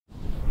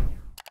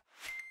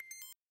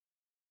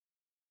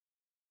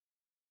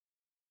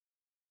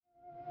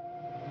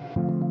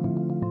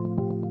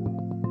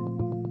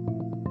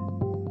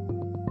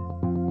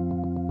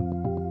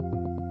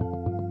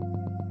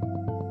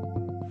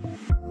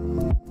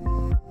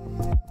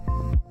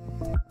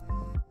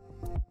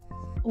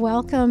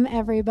Welcome,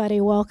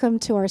 everybody. Welcome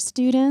to our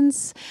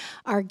students,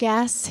 our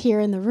guests here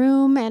in the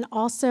room, and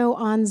also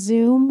on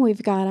Zoom.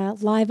 We've got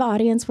a live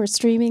audience. We're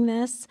streaming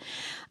this.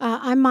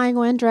 I'm Mai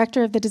Nguyen,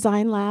 Director of the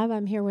Design Lab.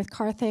 I'm here with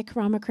Karthik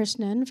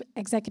Ramakrishnan,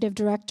 Executive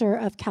Director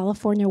of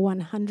California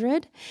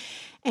 100.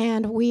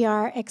 And we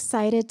are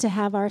excited to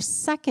have our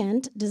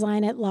second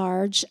Design at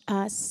Large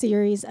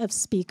series of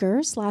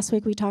speakers. Last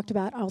week we talked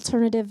about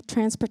alternative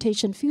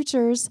transportation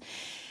futures.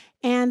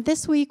 And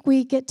this week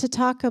we get to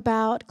talk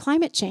about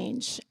climate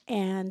change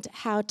and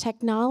how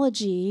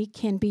technology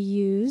can be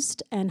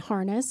used and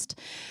harnessed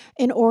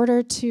in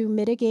order to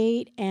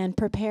mitigate and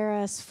prepare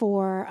us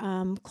for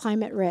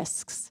climate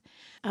risks.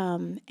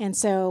 And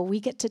so we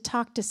get to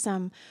talk to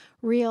some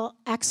real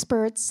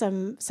experts,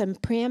 some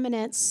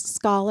preeminent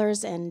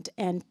scholars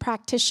and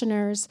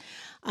practitioners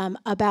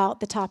about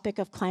the topic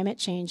of climate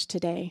change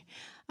today.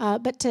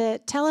 But to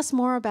tell us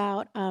more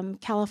about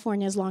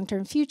California's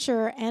long-term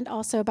future and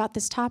also about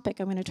this topic,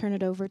 I'm going to turn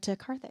it over to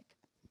Karthik.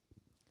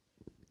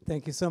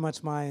 Thank you so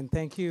much, Mai, and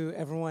thank you,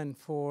 everyone,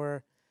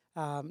 for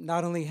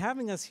not only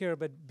having us here,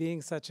 but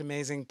being such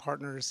amazing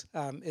partners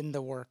in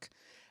the work.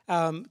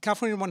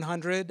 California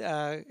 100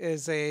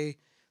 is a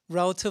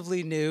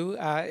relatively new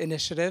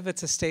initiative.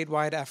 It's a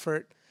statewide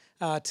effort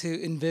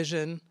to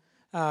envision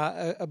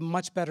a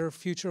much better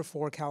future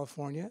for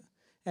California.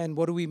 And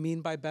what do we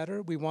mean by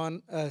better? We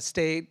want a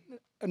state,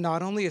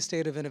 not only a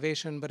state of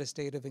innovation, but a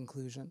state of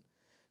inclusion.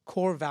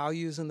 Core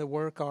values in the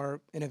work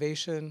are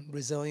innovation,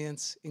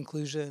 resilience,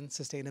 inclusion,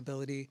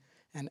 sustainability,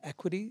 and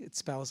equity. It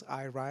spells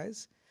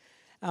I-RISE.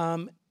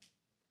 And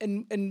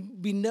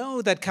we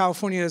know that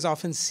California is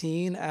often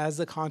seen as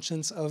the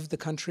conscience of the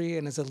country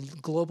and as a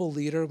global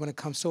leader when it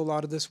comes to a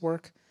lot of this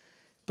work.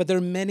 But there are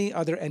many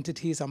other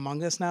entities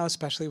among us now,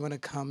 especially when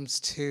it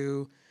comes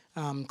to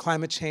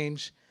climate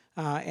change,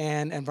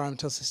 and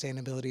environmental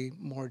sustainability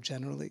more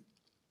generally.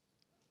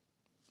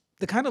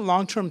 The kind of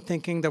long-term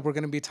thinking that we're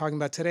going to be talking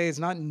about today is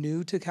not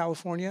new to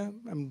California.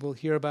 We'll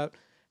hear about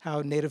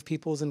how Native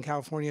peoples in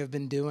California have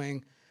been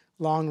doing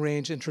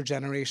long-range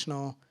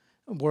intergenerational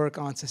work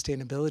on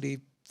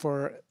sustainability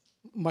for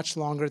much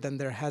longer than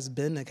there has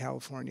been in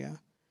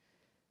California.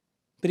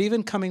 But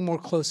even coming more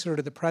closer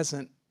to the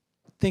present,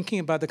 thinking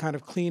about the kind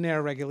of clean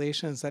air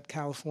regulations that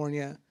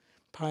California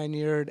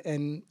pioneered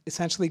and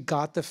essentially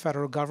got the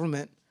federal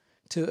government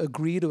to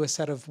agree to a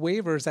set of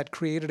waivers that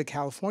created a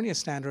California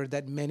standard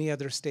that many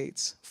other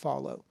states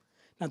follow.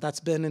 Now,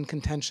 that's been in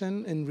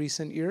contention in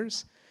recent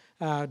years,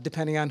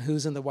 depending on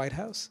who's in the White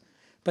House.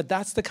 But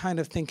that's the kind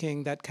of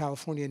thinking that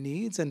California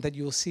needs and that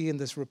you'll see in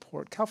this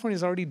report. California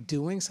is already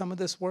doing some of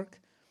this work.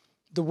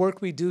 The work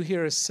we do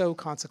here is so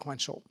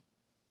consequential.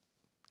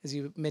 As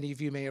many of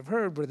you may have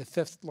heard, we're the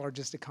 5th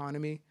largest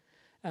economy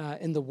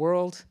in the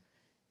world.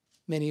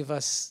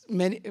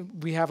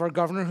 We have our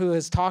governor who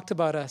has talked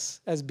about us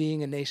as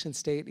being a nation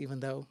state, even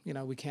though,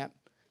 we can't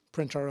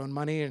print our own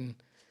money and,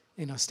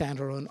 stand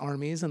our own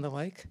armies and the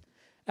like.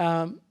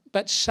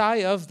 But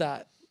shy of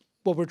that,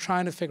 what we're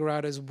trying to figure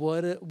out is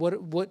what are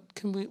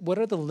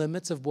the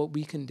limits of what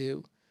we can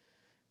do,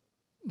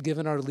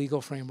 given our legal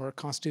framework,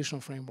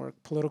 constitutional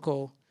framework,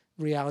 political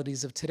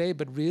realities of today,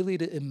 but really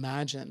to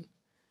imagine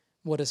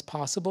what is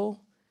possible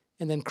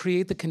and then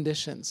create the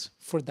conditions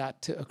for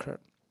that to occur.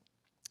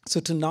 So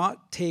to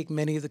not take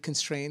many of the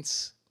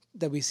constraints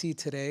that we see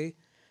today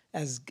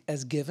as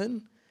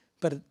given,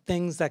 but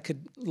things that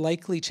could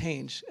likely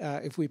change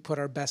if we put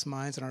our best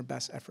minds and our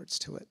best efforts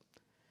to it.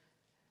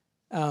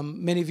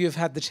 Many of you have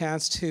had the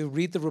chance to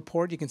read the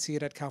report. You can see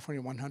it at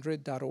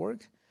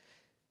california100.org.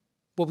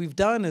 What we've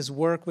done is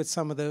work with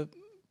some of the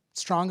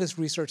strongest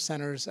research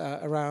centers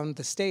around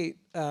the state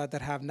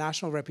that have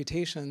national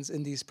reputations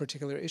in these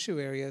particular issue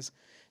areas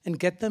and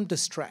get them to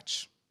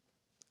stretch.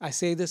 I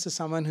say this as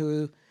someone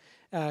who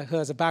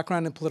has a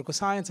background in political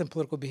science and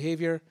political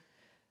behavior,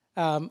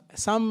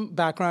 some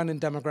background in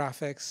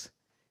demographics,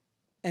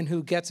 and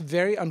who gets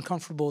very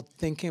uncomfortable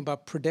thinking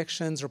about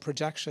predictions or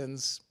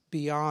projections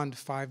beyond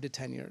 5 to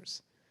 10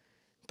 years.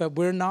 But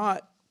we're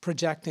not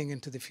projecting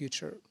into the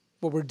future.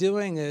 What we're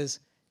doing is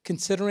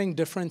considering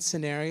different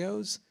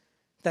scenarios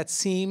that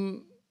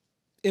seem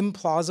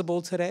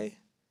implausible today,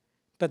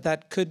 but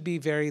that could be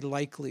very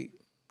likely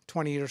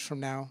 20 years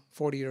from now,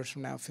 40 years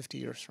from now, 50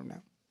 years from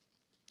now.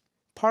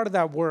 Part of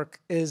that work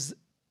is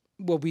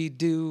what we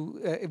do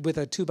with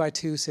a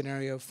 2x2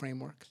 scenario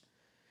framework.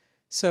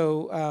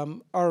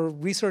 So our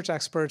research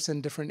experts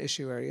in different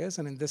issue areas,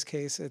 and in this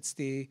case, it's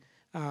the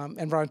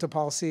Environmental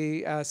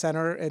Policy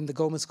Center and the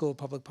Goldman School of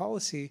Public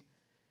Policy,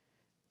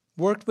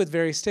 worked with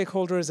various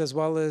stakeholders as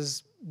well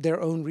as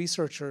their own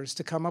researchers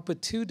to come up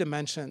with 2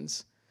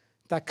 dimensions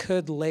that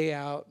could lay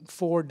out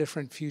 4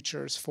 different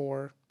futures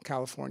for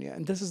California.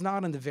 And this is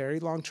not in the very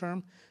long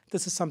term.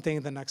 This is something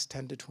in the next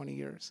 10 to 20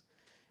 years.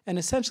 And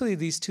essentially,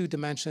 these 2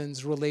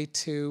 dimensions relate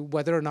to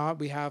whether or not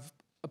we have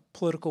a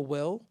political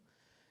will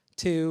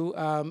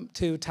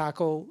to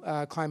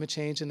tackle climate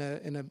change in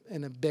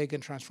a big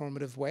and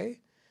transformative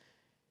way,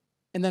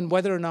 and then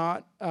whether or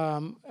not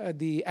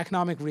the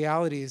economic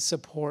realities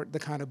support the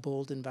kind of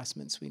bold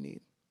investments we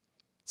need.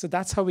 So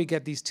that's how we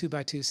get these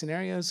 2x2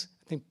 scenarios.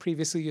 I think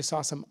previously you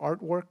saw some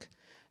artwork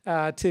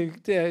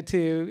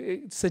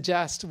to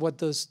suggest what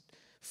those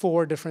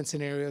 4 different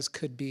scenarios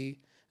could be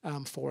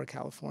for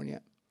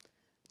California.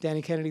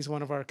 Danny Kennedy is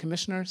one of our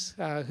commissioners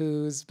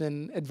who's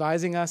been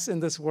advising us in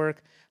this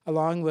work,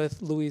 along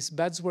with Louise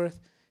Bedsworth,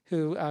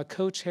 who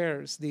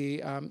co-chairs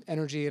the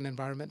Energy and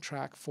Environment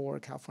track for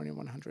California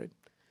 100.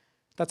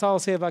 That's all I'll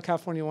say about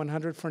California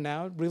 100 for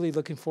now. Really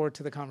looking forward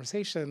to the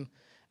conversation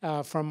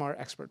from our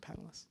expert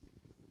panelists.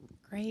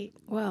 Great.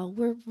 Well,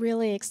 we're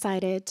really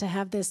excited to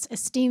have this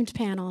esteemed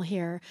panel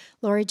here.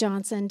 Lori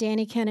Johnson,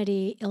 Danny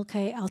Kennedy,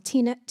 Ilke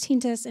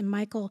Altintas, and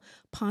Michael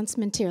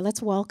Ponce-Mentier.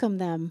 Let's welcome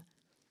them.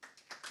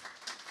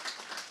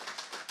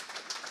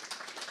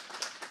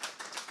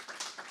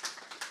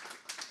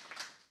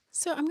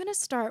 So I'm going to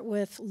start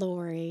with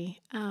Lori.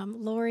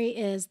 Lori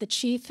is the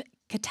Chief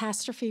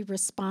Catastrophe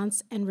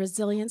Response and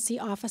Resiliency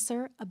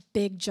Officer, a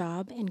big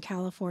job in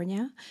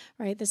California,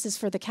 right? This is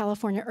for the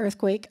California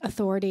Earthquake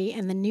Authority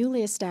and the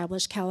newly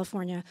established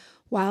California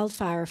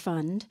Wildfire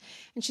Fund.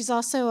 And she's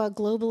also a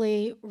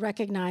globally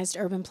recognized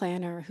urban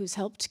planner who's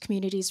helped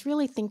communities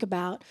really think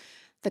about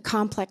the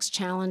complex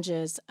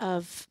challenges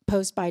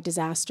posed by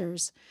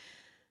disasters.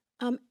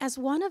 As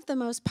one of the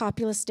most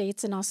populous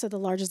states and also the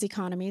largest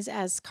economies,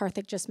 as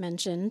Karthik just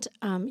mentioned,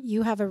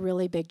 you have a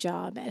really big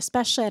job,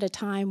 especially at a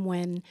time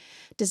when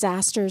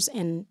disasters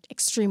and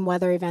extreme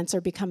weather events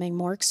are becoming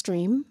more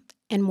extreme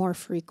and more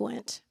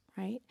frequent,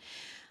 right?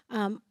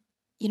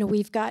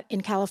 We've got in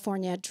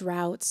California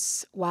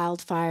droughts,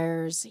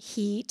 wildfires,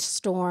 heat,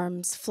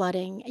 storms,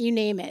 flooding, you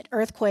name it,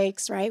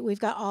 earthquakes, right? We've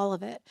got all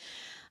of it.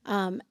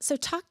 So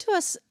talk to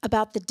us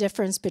about the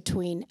difference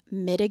between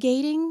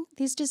mitigating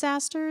these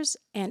disasters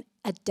and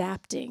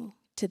adapting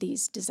to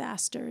these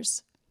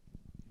disasters.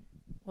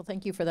 Well,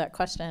 thank you for that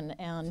question,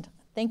 and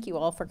thank you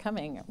all for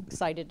coming. I'm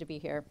excited to be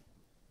here.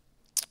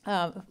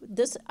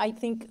 I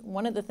think,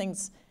 one of the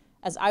things,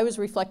 as I was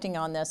reflecting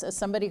on this, as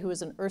somebody who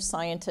was an earth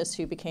scientist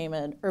who became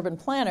an urban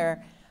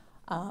planner,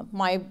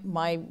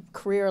 my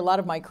career, a lot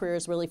of my career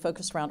is really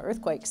focused around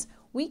earthquakes.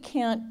 We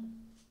can't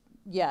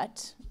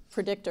yet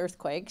predict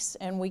earthquakes,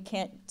 and we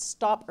can't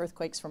stop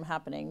earthquakes from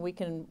happening. We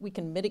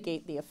can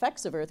mitigate the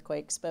effects of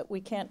earthquakes, but we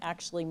can't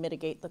actually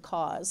mitigate the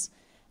cause.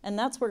 And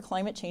that's where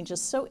climate change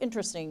is so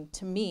interesting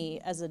to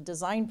me as a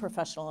design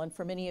professional, and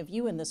for many of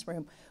you in this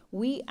room.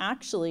 We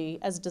actually,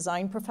 as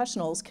design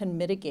professionals, can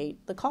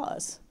mitigate the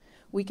cause.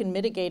 We can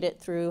mitigate it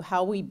through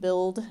how we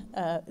build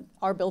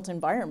our built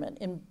environment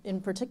in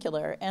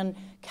particular. And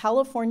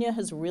California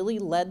has really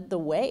led the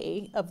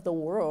way of the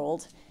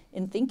world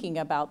in thinking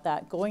about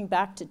that. Going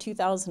back to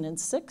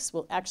 2006,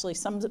 well, actually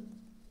some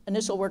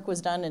initial work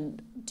was done in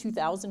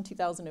 2000,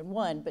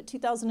 2001, but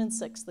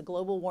 2006, the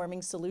Global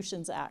Warming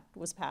Solutions Act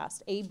was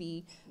passed,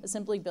 AB,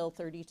 Assembly Bill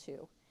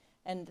 32.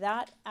 And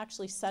that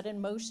actually set in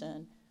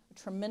motion a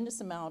tremendous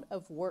amount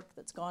of work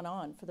that's gone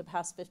on for the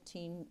past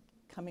 15,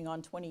 coming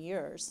on 20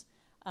 years,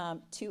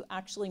 to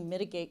actually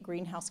mitigate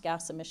greenhouse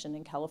gas emission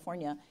in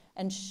California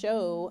and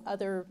show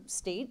other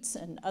states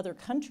and other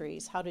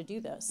countries how to do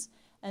this.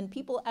 And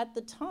people at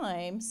the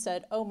time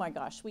said, oh my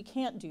gosh, we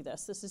can't do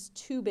this. This is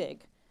too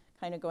big,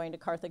 kind of going to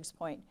Karthik's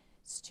point.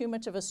 It's too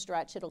much of a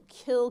stretch. It'll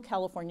kill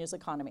California's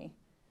economy.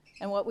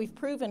 And what we've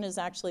proven is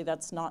actually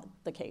that's not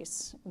the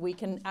case. We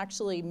can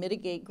actually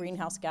mitigate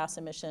greenhouse gas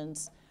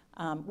emissions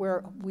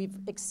where we've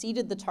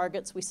exceeded the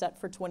targets we set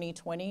for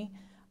 2020.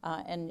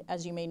 And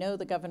as you may know,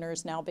 the governor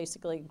has now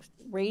basically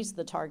raised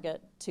the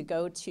target to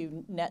go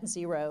to net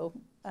zero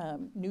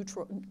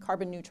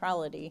carbon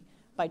neutrality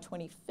by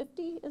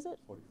 2050, is it?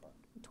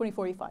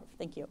 2045,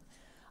 thank you.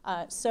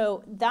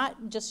 So that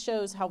just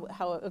shows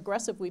how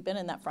aggressive we've been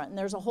in that front. And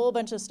there's a whole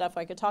bunch of stuff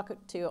I could talk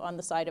to on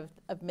the side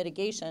of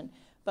mitigation.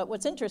 But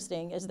what's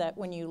interesting is that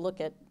when you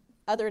look at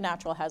other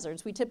natural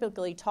hazards, we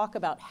typically talk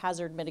about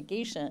hazard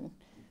mitigation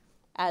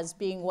as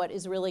being what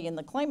is really in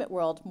the climate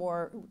world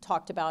more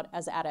talked about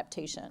as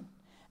adaptation.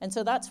 And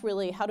so that's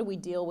really how do we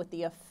deal with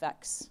the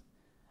effects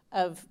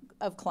of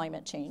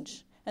climate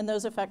change. And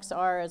those effects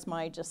are, as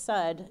Mai just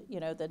said,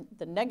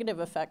 the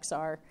negative effects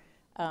are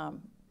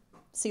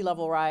sea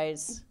level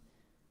rise,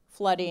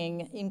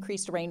 flooding,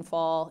 increased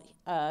rainfall,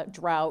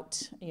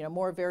 drought,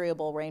 more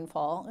variable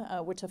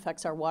rainfall, which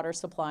affects our water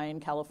supply in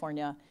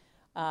California,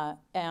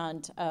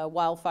 and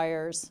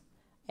wildfires,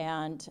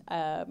 and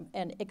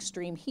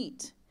extreme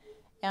heat.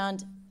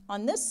 And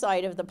on this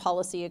side of the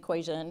policy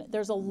equation,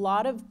 there's a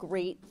lot of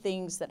great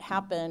things that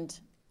happened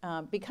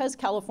because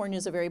California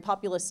is a very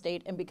populous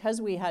state, and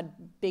because we had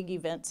big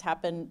events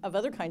happen of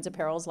other kinds of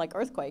perils like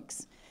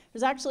earthquakes.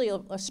 There's actually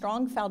a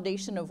strong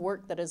foundation of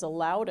work that has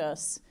allowed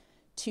us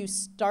to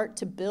start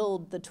to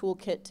build the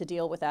toolkit to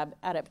deal with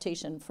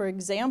adaptation. For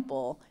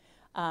example,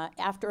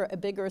 after a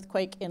big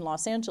earthquake in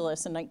Los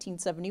Angeles in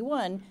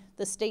 1971,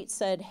 the state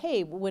said,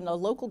 hey, when a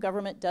local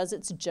government does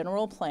its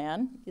general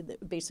plan,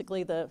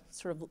 basically the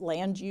sort of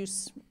land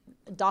use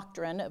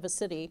doctrine of a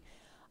city,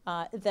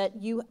 that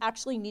you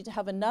actually need to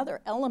have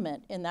another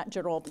element in that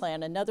general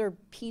plan, another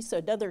piece,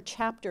 another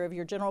chapter of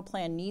your general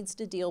plan needs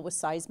to deal with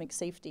seismic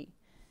safety.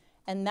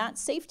 And that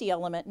safety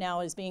element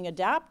now is being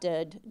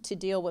adapted to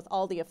deal with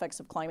all the effects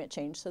of climate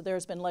change. So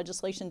there's been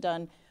legislation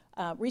done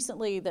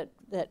recently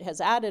that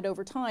has added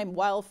over time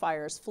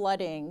wildfires,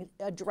 flooding,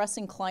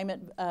 addressing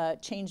climate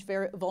change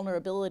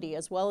vulnerability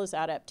as well as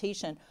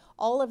adaptation,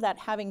 all of that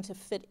having to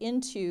fit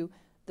into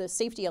the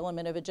safety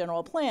element of a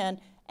general plan,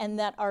 and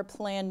that our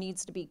plan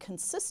needs to be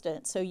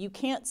consistent. So you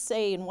can't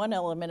say in one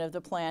element of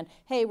the plan,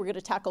 hey, we're going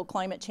to tackle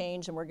climate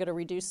change and we're going to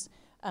reduce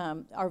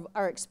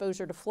our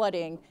exposure to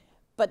flooding,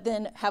 but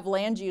then have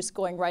land use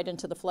going right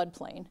into the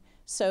floodplain.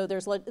 So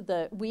there's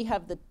we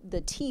have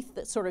the teeth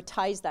that sort of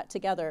ties that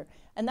together.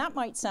 And that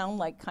might sound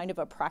like kind of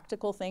a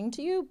practical thing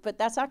to you, but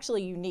that's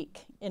actually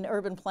unique in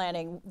urban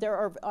planning. There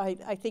are,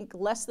 I think,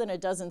 less than a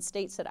dozen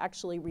states that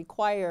actually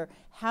require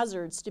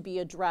hazards to be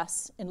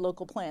addressed in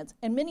local plans.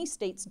 And many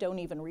states don't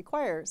even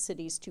require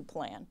cities to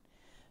plan.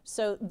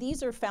 So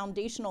these are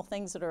foundational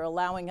things that are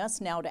allowing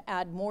us now to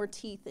add more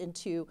teeth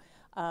into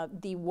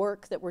the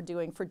work that we're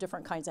doing for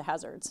different kinds of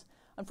hazards.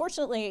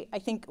 Unfortunately, I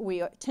think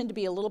we tend to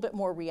be a little bit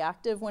more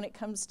reactive when it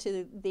comes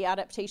to the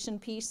adaptation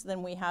piece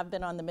than we have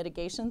been on the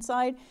mitigation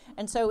side.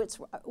 And so it's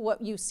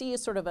what you see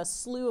is sort of a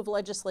slew of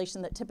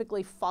legislation that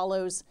typically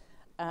follows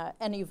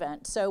an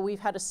event. So we've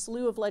had a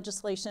slew of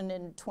legislation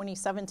in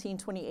 2017,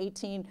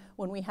 2018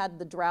 when we had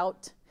the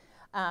drought.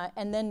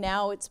 And then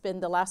now it's been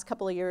the last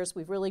couple of years,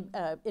 we've really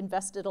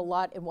invested a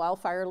lot in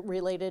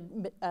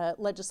wildfire-related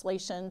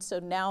legislation. So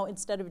now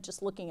instead of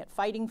just looking at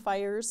fighting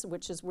fires,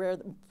 which is where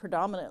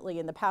predominantly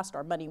in the past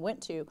our money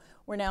went to,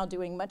 we're now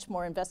doing much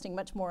more, investing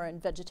much more in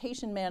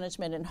vegetation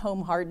management and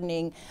home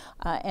hardening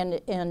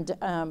and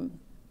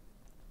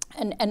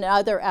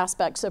other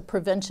aspects of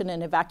prevention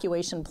and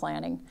evacuation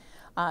planning.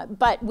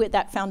 But with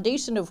that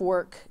foundation of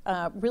work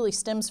really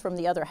stems from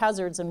the other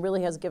hazards and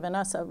really has given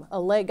us a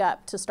leg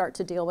up to start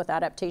to deal with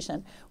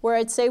adaptation. Where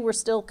I'd say we're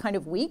still kind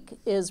of weak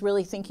is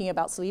really thinking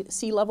about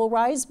sea level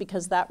rise,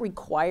 because that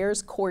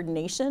requires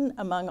coordination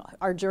among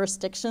our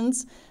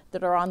jurisdictions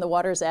that are on the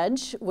water's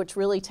edge, which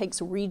really takes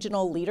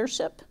regional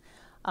leadership.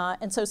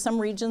 And so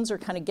some regions are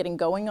kind of getting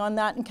going on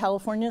that in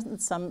California,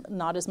 and some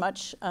not as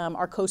much.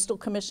 Our Coastal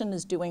Commission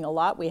is doing a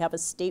lot. We have a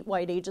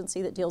statewide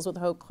agency that deals with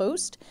the whole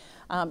coast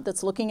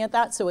that's looking at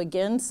that. So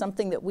again,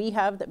 something that we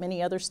have that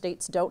many other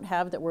states don't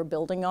have that we're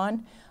building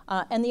on.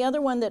 And the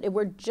other one that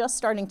we're just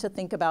starting to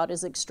think about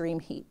is extreme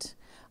heat.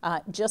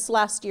 Just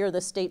last year,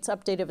 the state's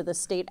update of the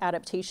state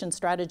adaptation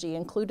strategy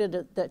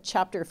included the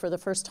chapter for the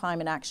first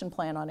time an action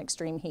plan on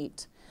extreme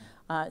heat.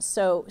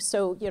 So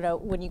you know,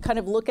 when you kind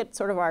of look at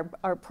sort of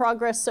our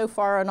progress so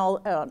far on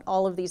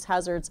all of these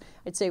hazards,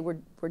 I'd say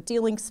we're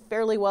dealing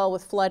fairly well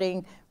with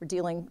flooding. We're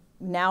dealing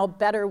now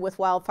better with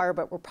wildfire,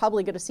 but we're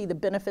probably going to see the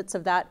benefits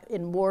of that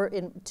in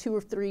 2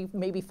 or 3,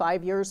 maybe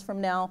 5 years from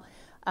now.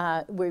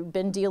 We've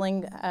been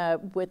dealing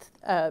with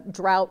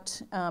drought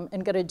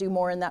and going to do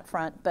more in that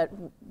front, but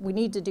we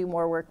need to do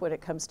more work when it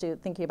comes to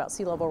thinking about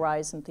sea level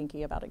rise and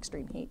thinking about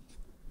extreme heat.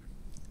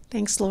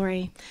 Thanks,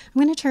 Lori.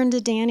 I'm going to turn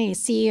to Danny,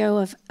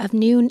 CEO of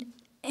New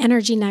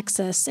Energy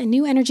Nexus. And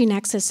New Energy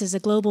Nexus is a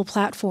global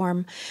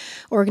platform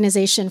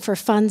organization for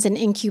funds and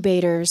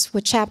incubators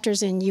with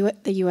chapters in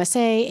the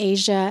USA,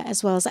 Asia,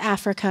 as well as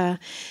Africa.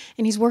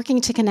 And he's working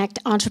to connect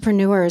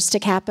entrepreneurs to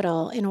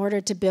capital in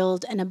order to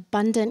build an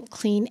abundant,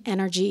 clean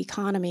energy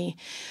economy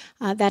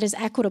that is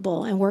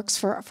equitable and works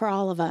for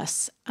all of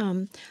us.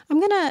 I'm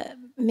going to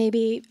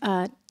maybe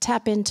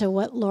tap into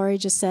what Lori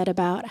just said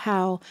about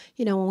how,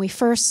 you know, when we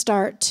first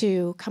start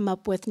to come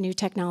up with new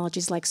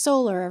technologies like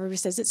solar, everybody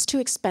says it's too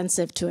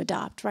expensive to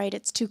adopt, right?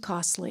 It's too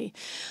costly.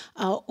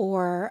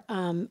 Or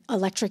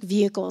electric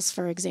vehicles,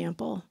 for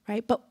example,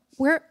 right? But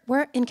we're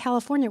in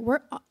California,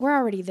 we're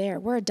already there.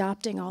 We're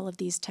adopting all of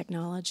these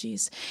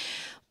technologies.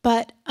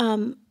 But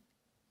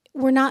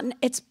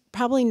it's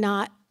probably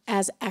not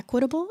as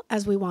equitable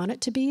as we want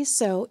it to be.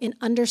 So in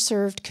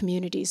underserved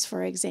communities,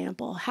 for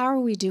example, how are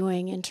we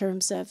doing in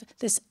terms of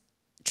this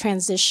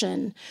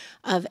transition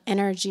of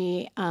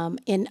energy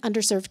in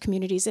underserved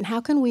communities, and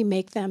how can we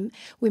make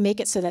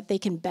it so that they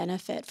can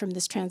benefit from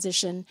this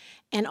transition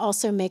and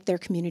also make their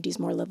communities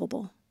more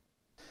livable?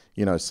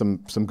 You know, some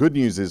good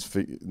news is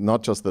for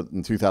not just that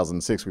in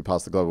 2006 we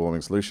passed the Global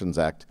Warming Solutions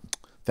Act,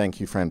 thank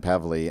you Fran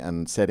Pavley,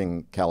 and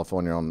setting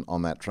California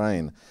on that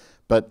train,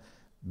 but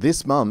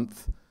this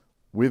month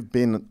we've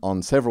been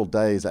on several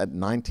days at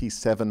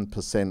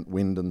 97%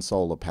 wind and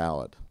solar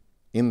powered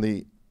in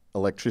the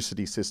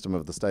electricity system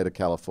of the state of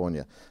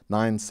California.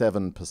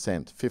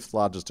 97%, fifth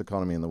largest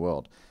economy in the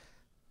world.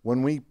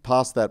 When we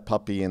passed that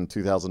puppy in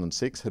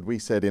 2006, had we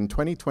said in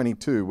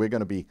 2022 we're going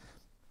to be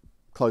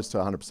close to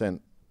 100%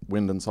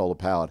 wind and solar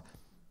powered?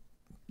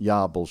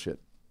 Yeah, bullshit.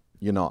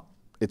 You're not.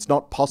 It's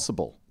not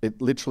possible. It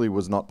literally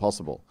was not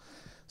possible.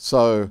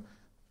 So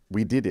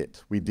we did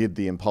it. We did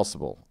the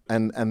impossible.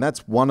 And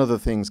that's one of the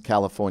things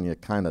California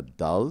kind of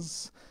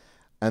does.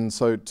 And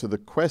so to the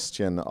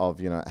question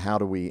of, you know, how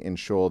do we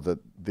ensure that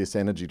this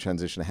energy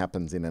transition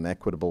happens in an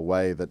equitable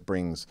way that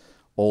brings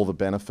all the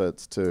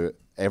benefits to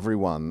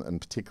everyone,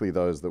 and particularly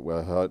those that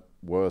were hurt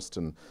worst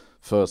and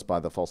first by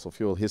the fossil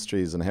fuel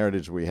histories and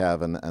heritage we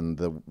have, and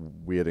the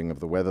weirding of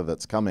the weather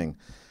that's coming.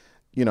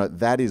 You know,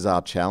 that is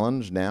our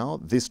challenge now.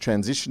 This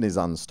transition is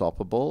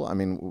unstoppable. I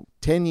mean,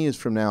 10 years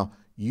from now,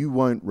 you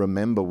won't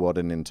remember what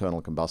an internal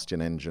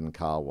combustion engine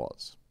car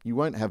was. You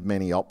won't have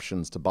many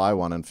options to buy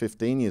one, and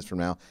 15 years from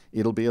now,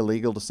 it'll be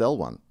illegal to sell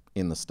one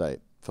in the state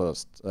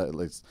first. At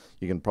least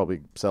you can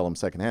probably sell them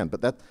secondhand.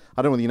 But that,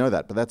 I don't know whether you know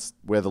that, but that's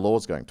where the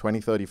law's going.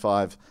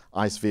 2035,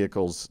 ICE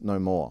vehicles, no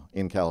more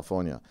in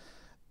California.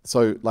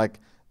 So, like,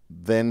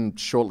 then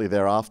shortly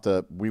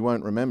thereafter, we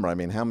won't remember. I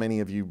mean, how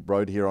many of you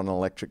rode here on an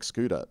electric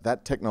scooter?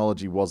 That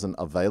technology wasn't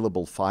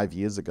available 5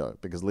 years ago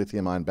because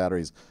lithium-ion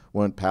batteries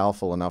weren't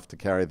powerful enough to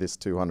carry this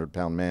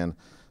 200-pound man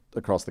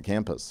across the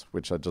campus,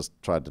 which I just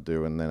tried to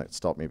do, and then it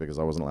stopped me because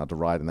I wasn't allowed to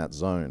ride in that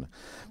zone.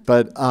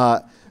 But,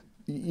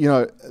 you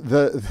know,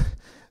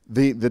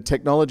 the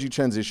technology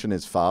transition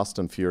is fast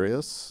and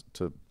furious,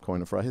 to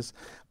coin a phrase.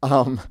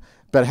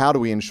 But how do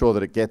we ensure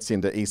that it gets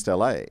into East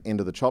LA,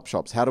 into the chop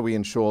shops? How do we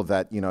ensure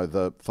that, you know,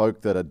 the folk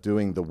that are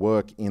doing the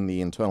work in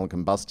the internal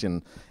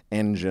combustion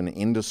engine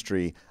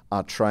industry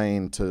are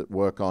trained to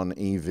work on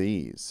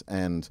EVs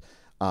and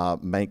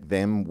make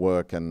them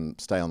work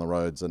and stay on the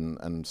roads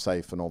and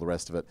safe and all the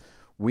rest of it?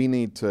 We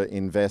need to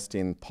invest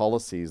in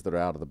policies that are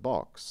out of the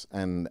box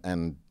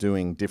and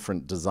doing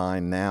different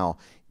design now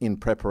in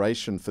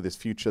preparation for this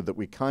future that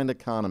we kind of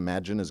can't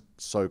imagine is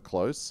so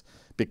close,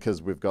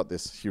 because we've got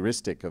this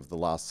heuristic of the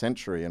last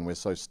century and we're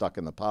so stuck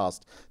in the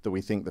past that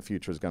we think the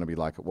future is going to be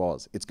like it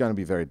was. It's going to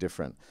be very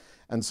different.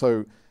 And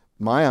so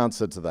my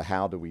answer to the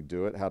how do we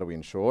do it, how do we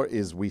ensure,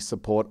 is we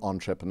support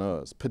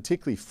entrepreneurs,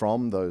 particularly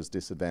from those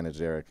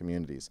disadvantaged area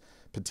communities,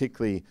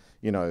 particularly,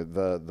 you know,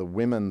 the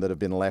women that have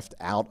been left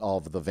out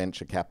of the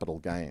venture capital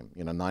game.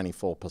 You know,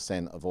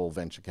 94% of all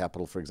venture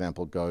capital, for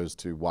example, goes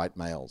to white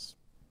males.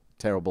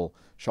 Terrible,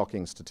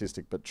 shocking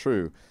statistic, but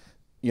true.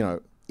 You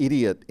know,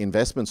 idiot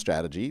investment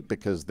strategy,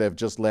 because they've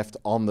just left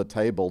on the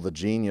table the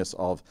genius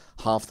of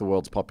half the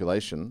world's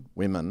population,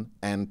 women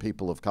and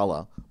people of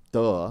color.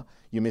 Duh,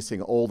 you're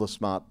missing all the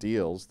smart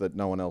deals that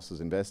no one else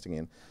is investing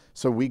in.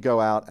 So we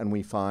go out and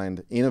we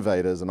find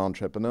innovators and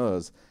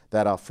entrepreneurs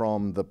that are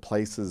from the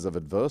places of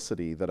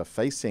adversity that are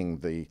facing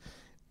the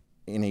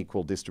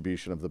unequal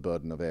distribution of the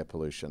burden of air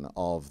pollution,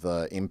 of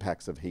the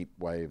impacts of heat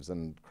waves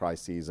and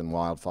crises and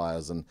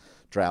wildfires and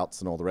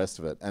droughts and all the rest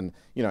of it. And,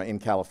 you know, in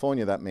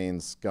California, that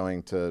means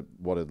going to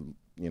what,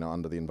 you know,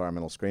 under the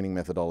environmental screening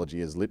methodology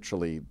is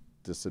literally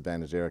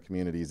disadvantaged area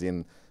communities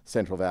in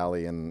Central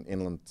Valley and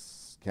inland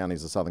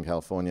counties of Southern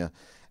California.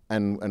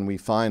 And we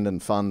find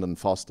and fund and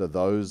foster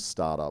those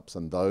startups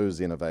and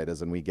those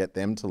innovators, and we get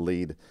them to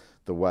lead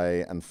the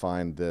way and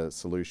find the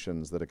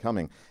solutions that are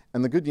coming.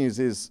 And the good news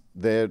is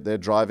they're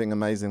driving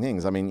amazing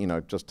things. I mean, you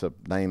know, just to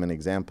name an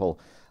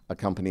example, a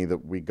company that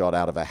we got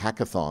out of a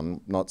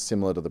hackathon, not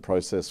similar to the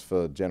process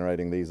for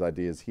generating these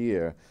ideas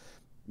here,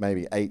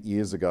 maybe 8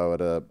 years ago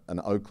at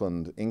an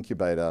Oakland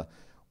incubator,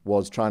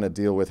 was trying to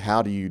deal with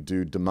how do you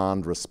do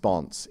demand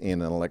response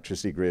in an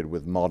electricity grid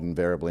with modern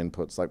variable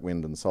inputs like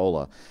wind and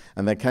solar.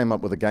 And they came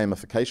up with a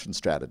gamification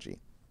strategy.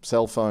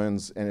 Cell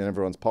phones in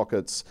everyone's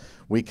pockets,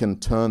 we can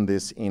turn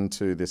this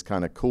into this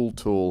kind of cool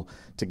tool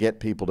to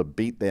get people to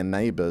beat their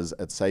neighbors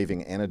at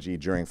saving energy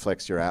during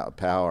Flex Your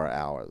Power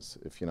hours,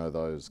 if you know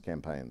those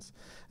campaigns.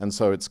 And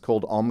so it's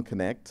called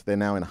OmConnect. They're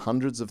now in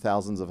hundreds of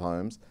thousands of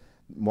homes.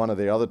 One of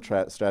the other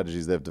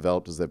strategies they've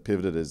developed as they've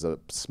pivoted is a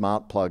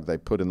smart plug they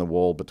put in the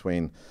wall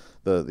between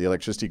the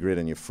electricity grid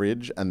and your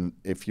fridge. And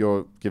if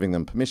you're giving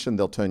them permission,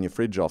 they'll turn your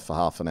fridge off for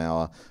half an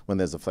hour when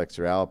there's a Flex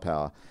Your Hour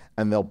power.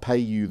 And they'll pay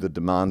you the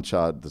demand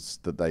charge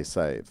that they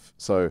save.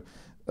 So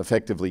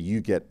effectively, you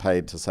get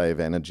paid to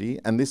save energy.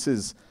 And this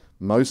is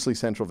mostly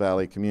Central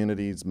Valley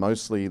communities,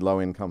 mostly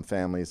low-income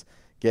families,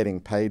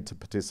 getting paid to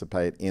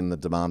participate in the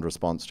demand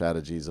response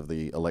strategies of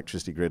the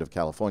electricity grid of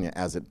California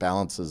as it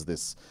balances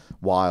this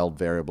wild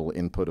variable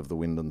input of the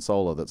wind and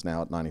solar that's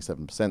now at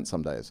 97%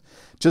 some days.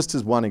 Just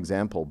as one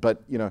example,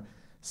 but you know,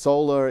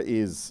 solar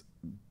is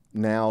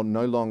now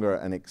no longer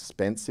an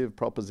expensive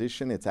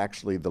proposition. It's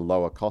actually the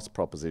lower cost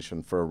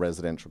proposition for a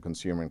residential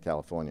consumer in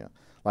California.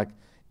 Like,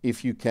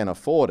 if you can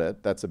afford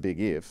it, that's a big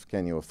if,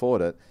 can you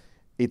afford it?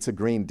 It's a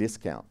green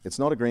discount. It's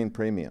not a green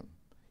premium.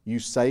 You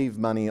save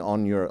money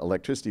on your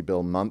electricity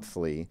bill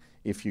monthly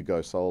if you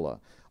go solar.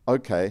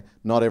 Okay,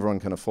 not everyone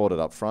can afford it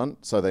up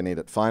front, so they need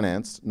it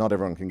financed. Not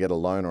everyone can get a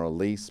loan or a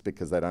lease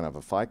because they don't have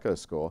a FICO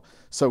score.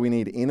 So we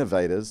need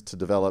innovators to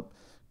develop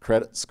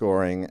credit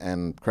scoring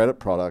and credit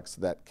products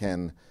that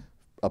can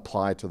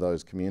apply to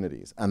those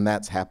communities. And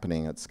that's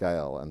happening at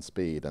scale and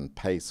speed. And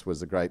PACE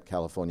was a great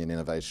Californian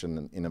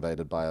innovation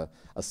innovated by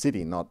a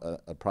city, not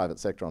a private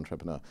sector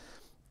entrepreneur.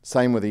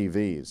 Same with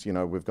EVs. You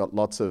know, we've got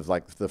lots of,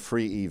 like, the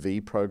free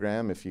EV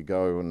program. If you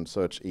go and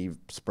search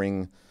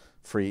Spring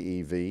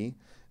Free EV,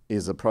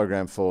 is a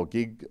program for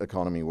gig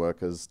economy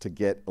workers to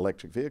get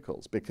electric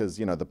vehicles, because,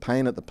 you know, the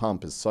pain at the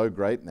pump is so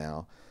great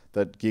now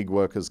that gig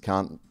workers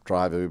can't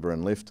drive Uber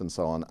and Lyft and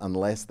so on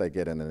unless they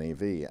get in an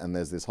EV. And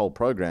there's this whole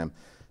program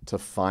to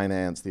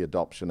finance the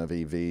adoption of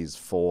EVs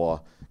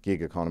for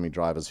gig economy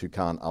drivers who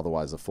can't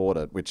otherwise afford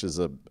it, which is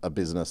a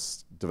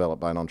business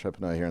developed by an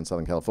entrepreneur here in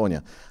Southern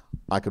California.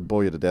 I could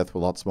bore you to death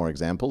with lots more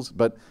examples,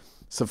 but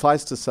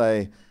suffice to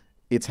say,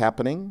 it's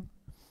happening.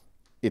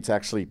 It's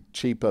actually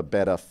cheaper,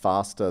 better,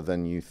 faster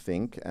than you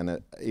think, and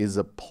it is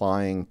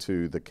applying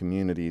to the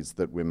communities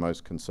that we're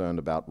most concerned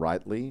about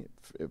rightly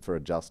for a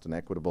just and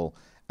equitable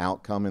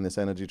outcome in this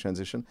energy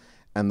transition.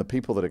 And the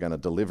people that are going to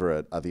deliver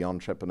it are the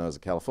entrepreneurs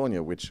of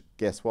California, which,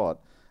 guess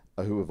what,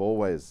 are who have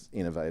always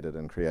innovated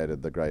and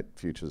created the great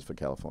futures for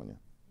California.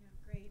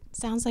 Yeah, great.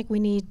 Sounds like we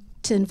need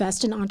to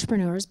invest in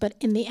entrepreneurs, but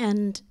in the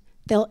end,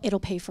 it'll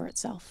pay for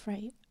itself,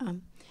 right?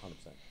 100%.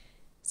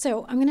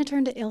 So I'm going to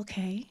turn to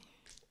Ilke.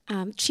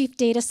 Chief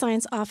Data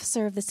Science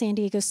Officer of the San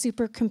Diego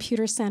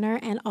Supercomputer Center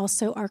and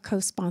also our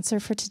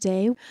co-sponsor for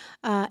today.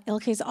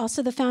 Ilke is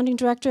also the founding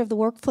director of the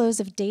Workflows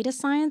of Data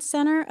Science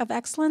Center of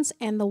Excellence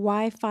and the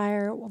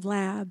Wildfire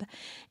Lab.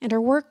 And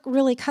her work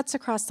really cuts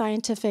across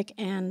scientific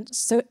and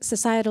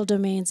societal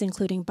domains,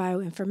 including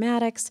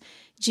bioinformatics,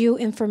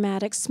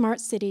 geoinformatics, smart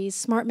cities,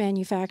 smart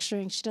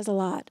manufacturing. She does a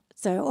lot.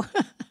 So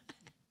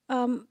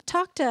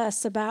talk to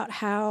us about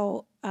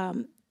how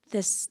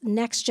this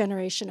next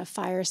generation of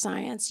fire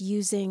science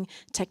using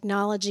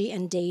technology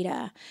and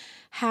data,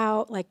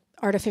 how, like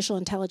artificial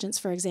intelligence,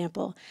 for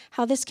example,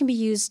 how this can be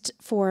used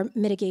for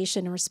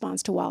mitigation and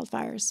response to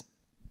wildfires.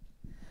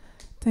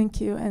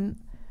 Thank you. And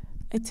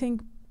I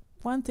think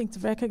one thing to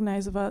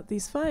recognize about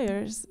these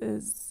fires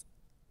is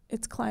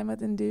it's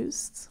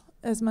climate-induced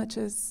as much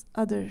as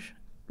other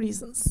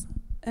reasons.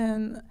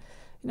 And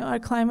our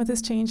climate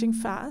is changing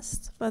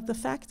fast, but the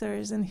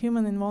factors and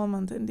human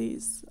involvement in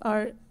these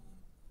are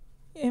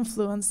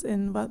influence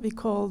in what we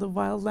call the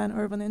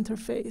wildland-urban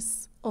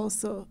interface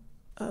also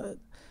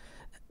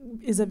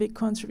is a big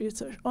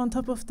contributor. On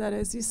top of that,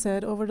 as you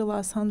said, over the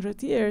last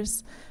 100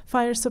 years,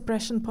 fire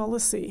suppression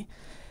policy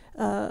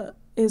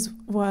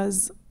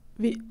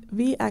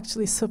we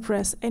actually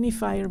suppress any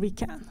fire we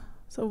can.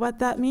 So what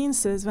that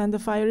means is when the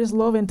fire is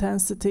low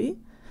intensity,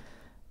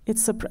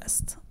 it's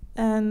suppressed.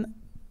 And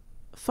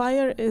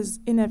fire is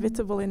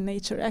inevitable in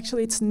nature.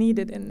 Actually, it's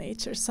needed in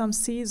nature. Some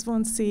seeds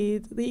won't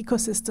seed. The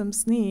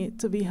ecosystems need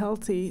to be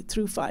healthy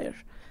through fire.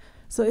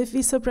 So if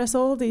we suppress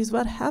all these,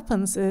 what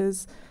happens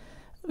is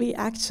we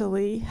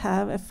actually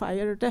have a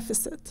fire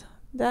deficit.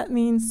 That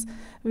means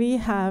we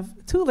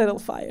have too little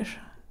fire.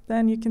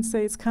 Then you can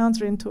say it's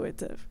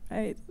counterintuitive,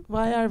 right?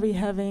 Why are we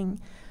having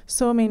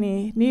so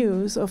many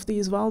news of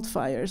these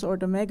wildfires or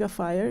the mega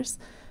fires?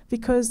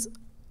 Because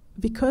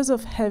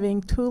of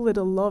having too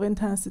little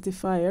low-intensity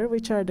fire,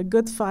 which are the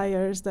good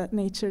fires that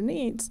nature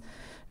needs,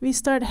 we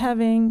start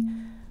having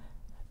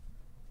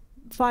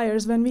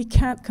fires when we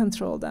can't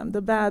control them,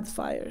 the bad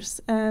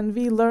fires. And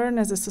we learn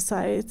as a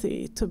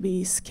society to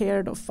be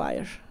scared of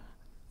fire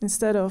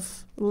instead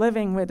of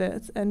living with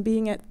it and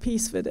being at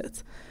peace with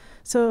it.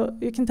 So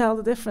you can tell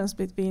the difference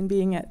between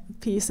being at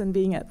peace and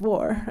being at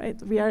war,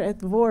 right? We are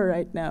at war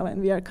right now,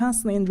 and we are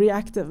constantly in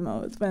reactive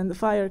mode. When the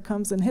fire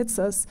comes and hits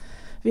us,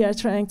 we are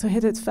trying to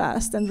hit it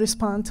fast and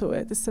respond to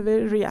it. It's a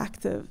very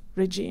reactive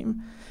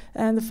regime.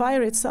 And the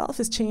fire itself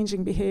is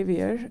changing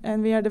behavior,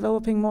 and we are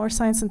developing more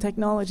science and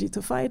technology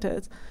to fight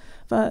it.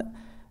 But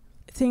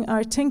I think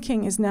our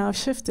thinking is now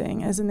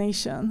shifting as a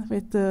nation.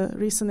 With the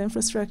recent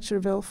infrastructure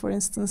bill, for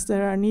instance,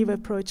 there are new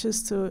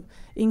approaches to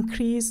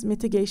increase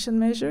mitigation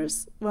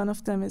measures. One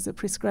of them is a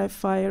prescribed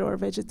fire or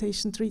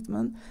vegetation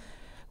treatment.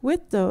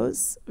 With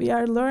those, we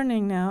are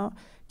learning now,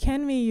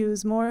 can we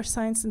use more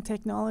science and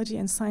technology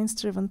and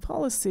science-driven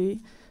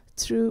policy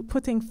through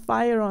putting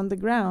fire on the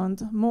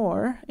ground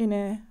more in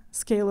a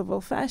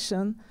scalable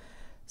fashion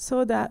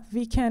so that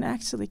we can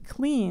actually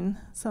clean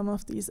some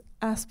of these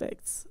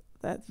aspects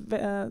that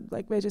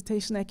like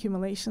vegetation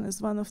accumulation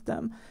is one of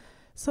them,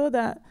 so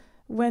that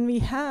when we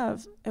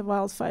have a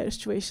wildfire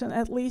situation,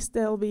 at least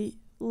they'll be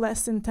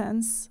less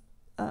intense,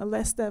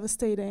 less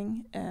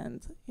devastating,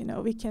 and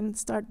we can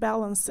start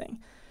balancing.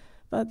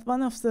 But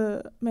one of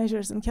the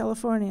measures in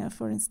California,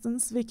 for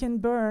instance, we can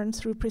burn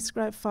through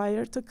prescribed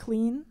fire to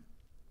clean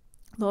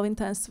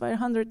low-intensity fire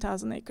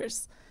 100,000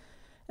 acres.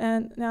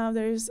 And now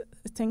there's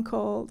a thing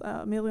called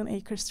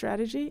million-acre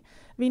strategy.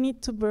 We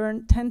need to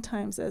burn 10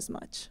 times as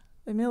much,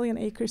 1 million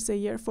acres a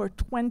year for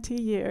 20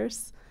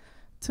 years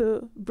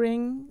to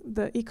bring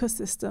the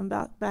ecosystem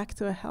back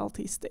to a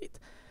healthy state.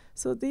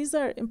 So these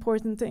are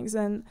important things.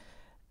 And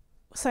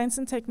science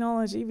and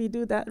technology, we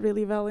do that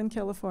really well in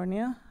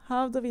California.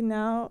 How do we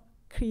now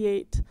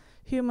create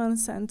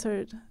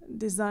human-centered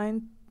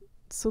design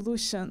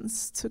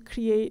solutions to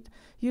create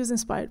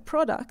use-inspired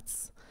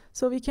products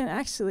so we can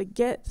actually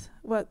get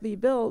what we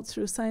build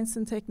through science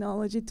and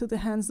technology to the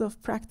hands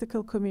of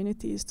practical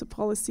communities, to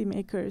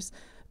policymakers,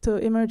 to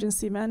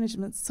emergency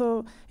management.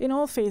 So in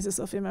all phases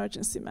of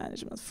emergency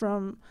management,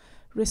 from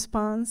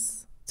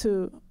response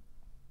to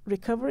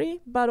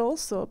recovery, but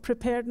also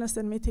preparedness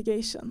and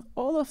mitigation.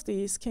 All of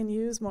these can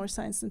use more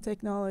science and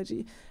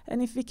technology.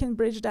 And if we can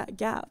bridge that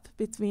gap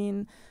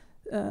between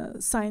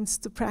science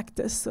to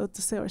practice, so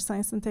to say, or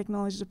science and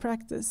technology to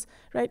practice.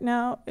 Right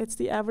now, it's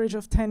the average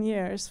of 10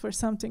 years for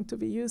something to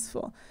be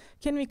useful.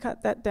 Can we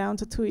cut that down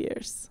to 2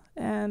 years?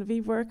 And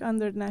we work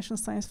under the National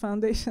Science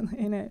Foundation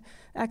in an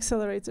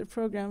accelerator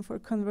program for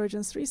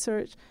convergence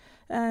research.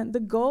 And the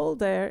goal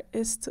there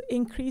is to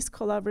increase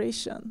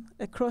collaboration,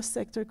 a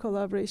cross-sector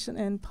collaboration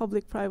and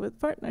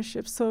public-private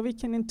partnerships, so we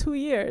can, in 2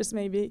 years,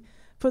 maybe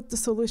put the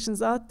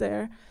solutions out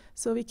there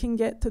so we can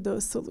get to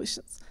those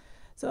solutions.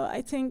 So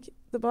I think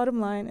the bottom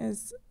line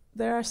is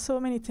there are so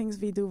many things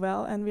we do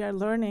well, and we are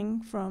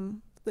learning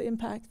from the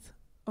impact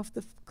of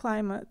the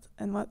climate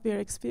and what we are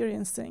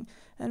experiencing,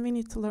 and we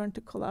need to learn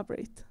to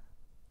collaborate.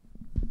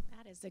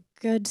 That is a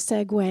good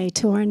segue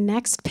to our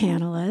next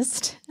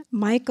panelist,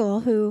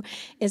 Michael, who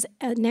is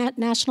a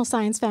National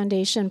Science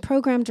Foundation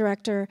Program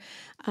Director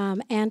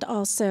and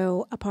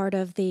also a part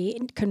of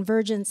the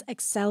Convergence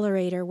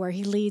Accelerator, where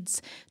he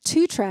leads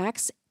 2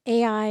 tracks,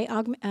 AI,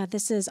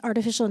 this is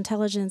artificial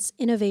intelligence,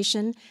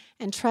 innovation,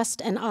 and trust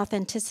and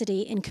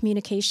authenticity in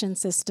communication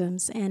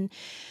systems. And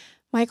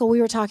Michael, we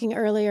were talking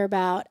earlier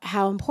about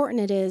how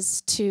important it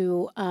is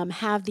to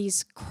have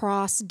these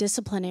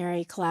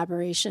cross-disciplinary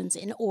collaborations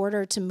in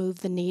order to move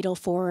the needle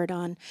forward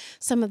on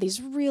some of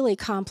these really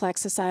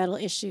complex societal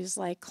issues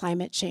like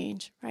climate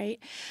change, right?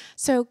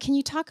 So can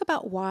you talk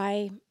about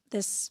why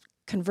this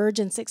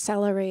Convergence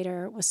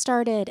Accelerator was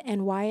started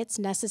and why it's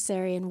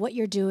necessary and what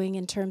you're doing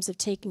in terms of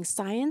taking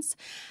science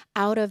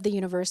out of the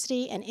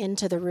university and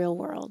into the real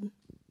world?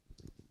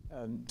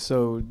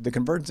 So the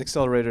Convergence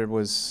Accelerator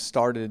was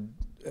started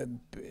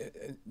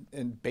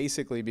and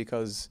basically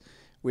because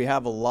we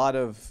have a lot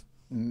of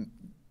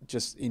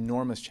just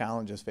enormous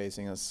challenges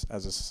facing us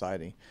as a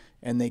society,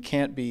 and they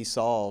can't be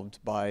solved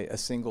by a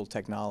single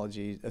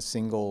technology, a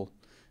single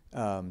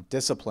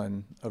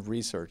discipline of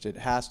research. It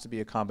has to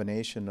be a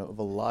combination of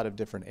a lot of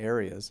different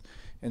areas.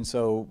 And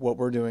so what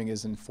we're doing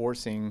is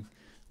enforcing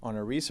on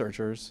our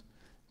researchers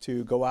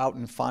to go out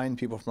and find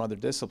people from other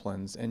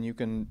disciplines. And you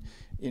can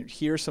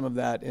hear some of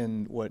that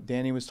in what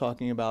Danny was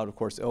talking about, of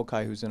course,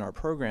 Ilkay, who's in our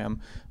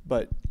program.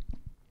 But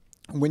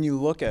when you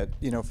look at,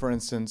 for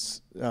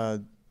instance,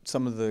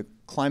 some of the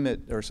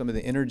climate or some of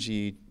the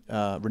energy,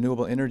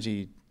 renewable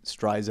energy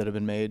strides that have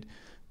been made,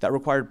 that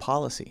required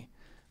policy.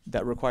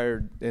 That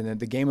required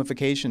the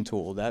gamification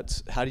tool.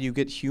 That's how do you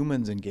get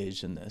humans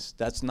engaged in this?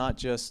 That's not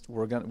just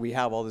we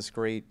have all this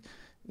great,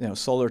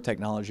 solar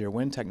technology or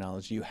wind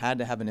technology. You had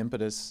to have an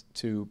impetus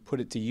to put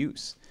it to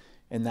use,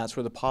 and that's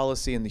where the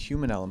policy and the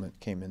human element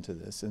came into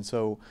this. And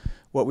so,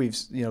 what we've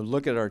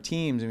look at our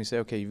teams and we say,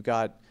 okay, you've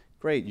got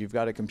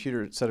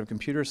a set of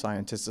computer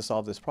scientists to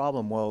solve this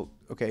problem. Well,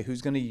 okay,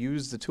 who's going to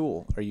use the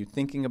tool? Are you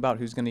thinking about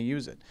who's going to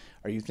use it?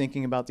 Are you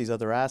thinking about these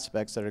other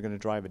aspects that are going to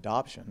drive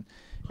adoption?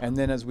 And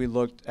then as we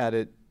looked at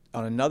it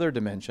on another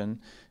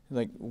dimension,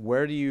 like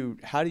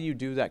how do you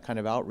do that kind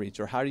of outreach,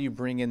 or how do you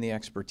bring in the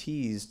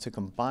expertise to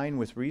combine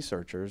with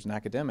researchers and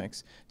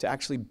academics to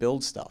actually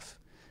build stuff?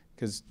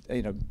 Because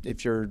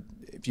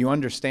if you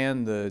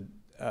understand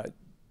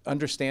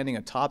understanding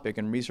a topic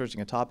and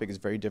researching a topic is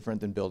very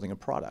different than building a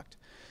product.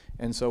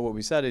 And so what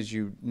we said is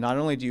not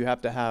only do you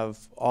have to have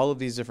all of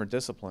these different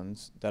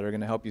disciplines that are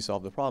going to help you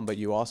solve the problem, but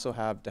you also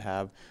have to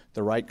have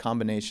the right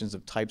combinations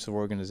of types of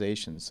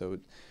organizations. So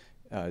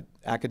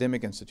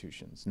academic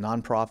institutions,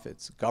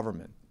 nonprofits,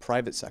 government,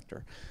 private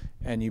sector.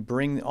 And you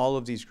bring all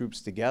of these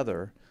groups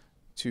together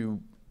to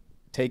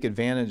take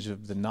advantage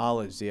of the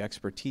knowledge, the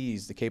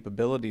expertise, the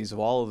capabilities of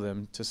all of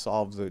them to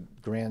solve the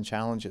grand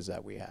challenges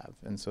that we have.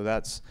 And so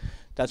that's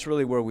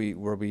really where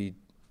we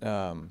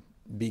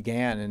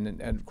began.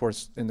 And of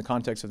course, in the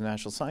context of the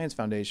National Science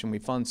Foundation, we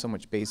fund so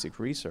much basic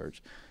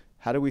research.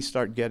 How do we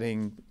start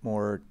getting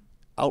more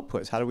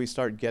outputs? How do we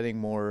start getting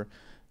more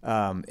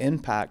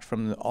impact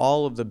from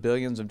all of the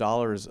billions of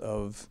dollars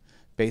of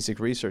basic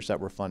research that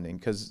we're funding?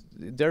 Because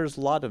there's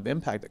a lot of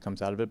impact that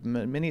comes out of it.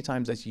 Many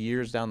times that's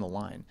years down the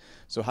line.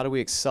 So how do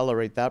we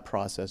accelerate that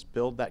process,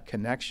 build that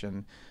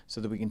connection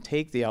so that we can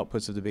take the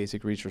outputs of the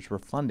basic research we're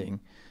funding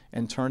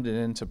and turn it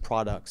into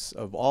products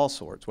of all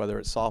sorts, whether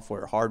it's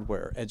software,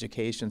 hardware,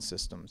 education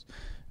systems,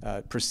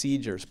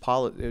 procedures,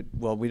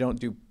 well, we don't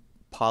do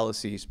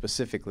policy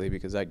specifically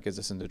because that gets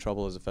us into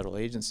trouble as a federal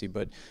agency,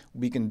 but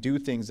we can do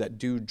things that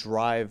do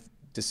drive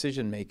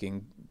decision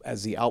making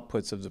as the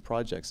outputs of the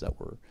projects that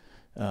we're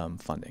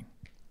funding.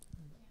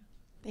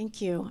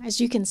 Thank you. As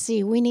you can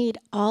see, we need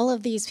all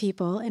of these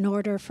people in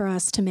order for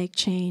us to make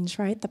change,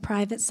 right? The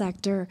private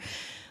sector,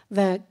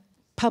 the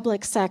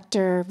public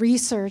sector,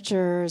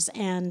 researchers,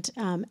 and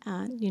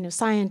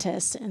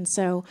scientists. And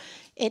so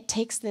it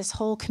takes this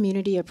whole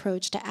community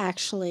approach to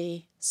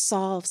actually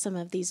solve some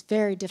of these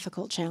very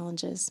difficult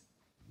challenges.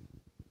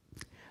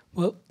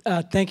 Well,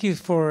 thank you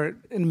for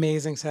an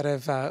amazing set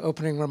of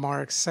opening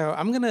remarks. So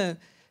I'm going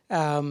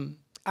to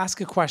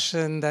ask a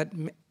question that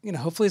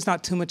hopefully is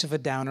not too much of a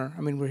downer.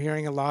 I mean, we're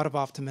hearing a lot of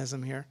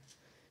optimism here,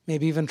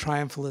 maybe even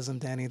triumphalism,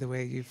 Danny, the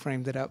way you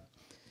framed it up.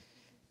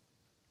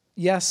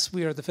 yes,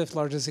 we are the 5th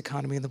largest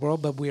economy in the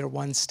world, but we are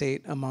one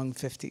state among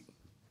 50.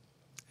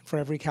 For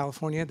every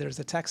California, there's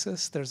a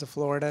Texas, there's a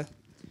Florida,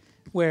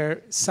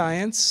 where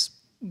science,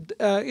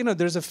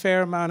 there's a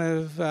fair amount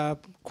of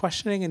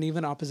questioning and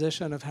even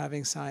opposition of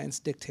having science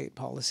dictate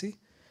policy.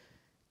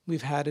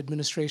 We've had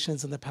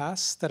administrations in the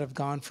past that have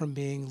gone from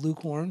being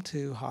lukewarm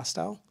to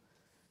hostile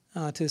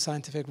to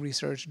scientific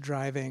research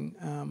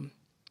driving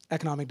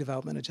economic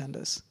development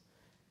agendas.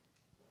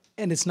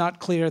 And it's not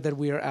clear that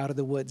we are out of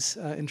the woods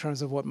in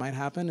terms of what might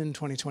happen in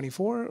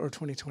 2024 or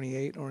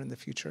 2028 or in the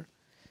future.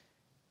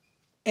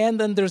 And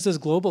then there's this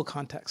global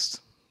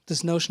context.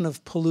 This notion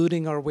of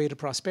polluting our way to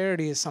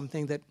prosperity is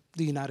something that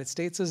the United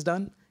States has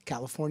done,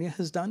 California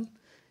has done,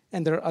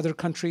 and there are other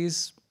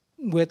countries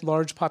with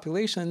large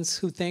populations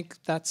who think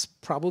that's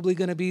probably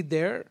going to be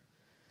their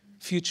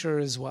future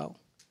as well.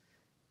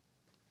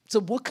 So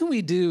what can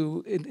we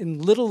do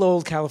in little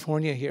old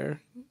California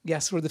here?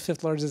 Yes, we're the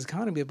 5th largest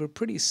economy, but we're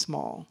pretty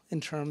small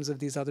in terms of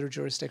these other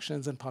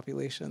jurisdictions and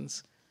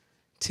populations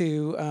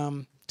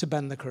to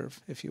bend the curve,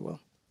 if you will.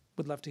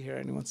 Would love to hear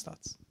anyone's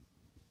thoughts.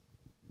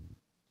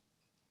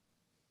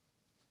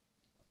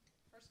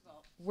 First of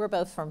all, we're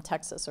both from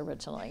Texas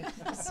originally,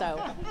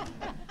 so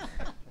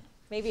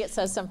maybe it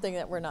says something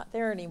that we're not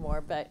there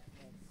anymore, but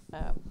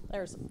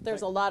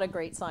there's a lot of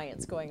great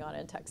science going on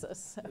in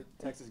Texas. So.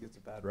 Texas gets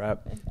a bad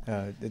rap.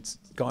 It's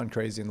gone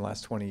crazy in the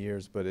last 20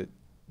 years, but it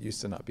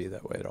used to not be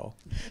that way at all.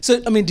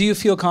 So, I mean, do you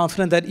feel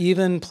confident that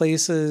even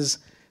places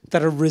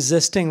that are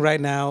resisting right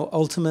now,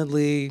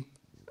 ultimately,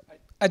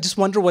 I just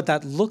wonder what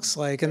that looks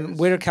like and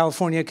where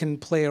California can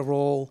play a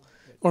role,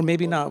 or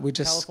maybe not. We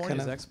just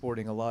California is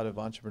exporting a lot of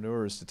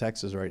entrepreneurs to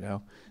Texas right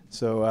now.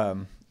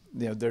 So,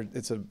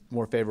 it's a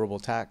more favorable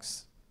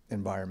tax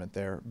environment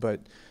there.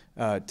 But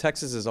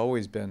Texas has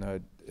always been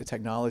a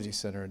technology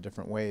center in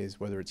different ways,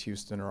 whether it's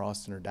Houston or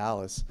Austin or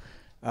Dallas.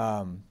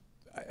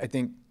 I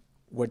think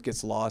what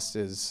gets lost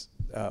is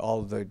all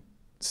of the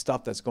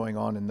stuff that's going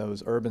on in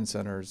those urban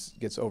centers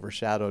gets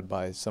overshadowed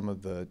by some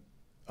of the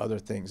other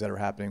things that are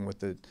happening with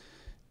the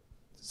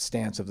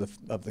stance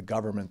of the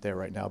government there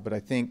right now. But I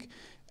think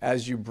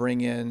as you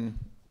bring in,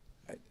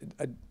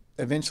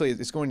 eventually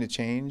it's going to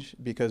change,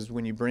 because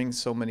when you bring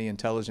so many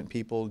intelligent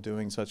people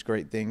doing such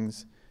great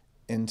things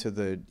into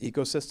the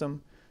ecosystem,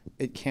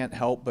 it can't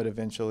help but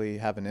eventually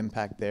have an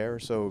impact there.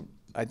 So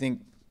I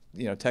think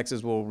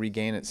Texas will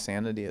regain its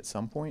sanity at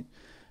some point,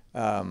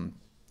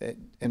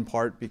 in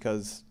part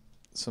because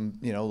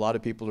a lot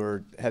of people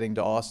are heading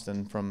to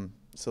Austin from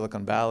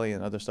Silicon Valley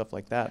and other stuff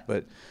like that.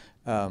 But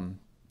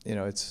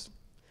it's.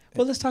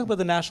 Well, let's talk about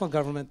the national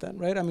government then,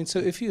 right? I mean, so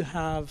if you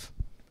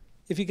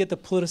get the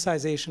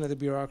politicization of the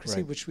bureaucracy,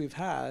 right, which we've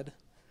had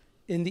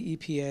in the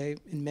EPA,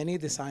 in many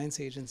of the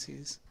science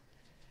agencies,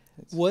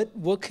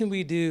 what can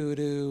we do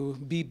to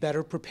be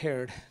better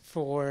prepared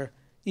for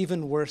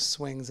even worse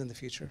swings in the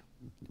future?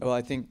 Well,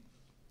 I think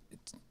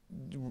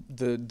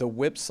the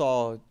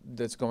whipsaw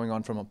that's going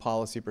on from a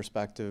policy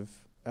perspective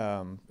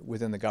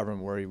within the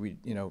government, where we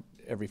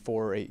every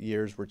 4 or 8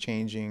 years we're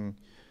changing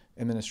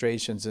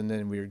administrations, and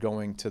then we're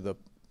going to the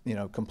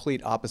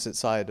complete opposite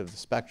side of the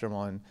spectrum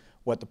on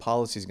what the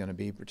policy is going to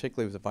be,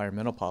 particularly with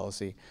environmental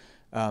policy.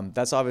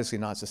 That's obviously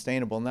not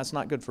sustainable, and that's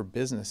not good for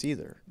business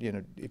either.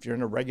 If you're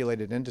in a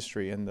regulated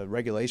industry and the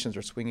regulations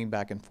are swinging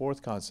back and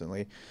forth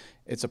constantly,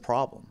 it's a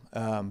problem.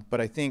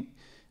 But I think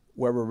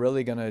where we're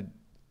really going to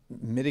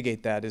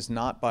mitigate that is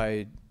not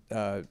by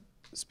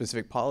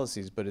specific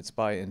policies, but it's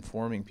by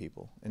informing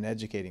people and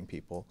educating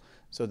people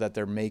so that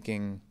they're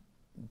making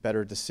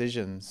better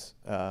decisions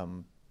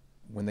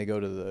when they go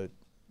to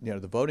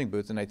the voting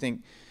booth. And I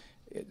think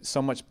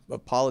so much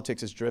of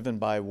politics is driven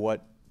by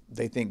what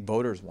they think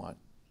voters want.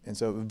 And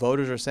so if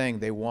voters are saying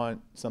they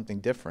want something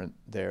different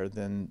there,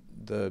 then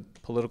the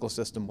political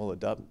system will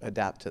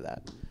adapt to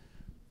that.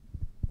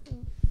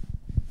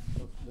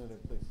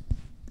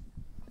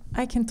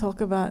 I can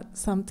talk about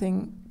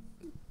something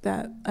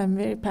that I'm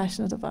very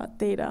passionate about,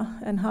 data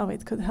and how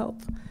it could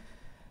help.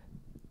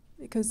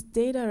 Because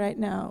data right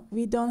now,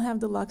 we don't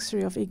have the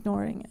luxury of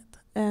ignoring it.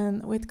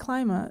 And with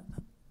climate,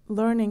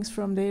 learnings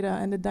from data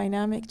and the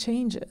dynamic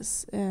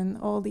changes and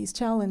all these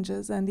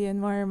challenges and the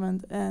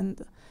environment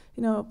and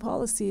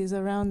policies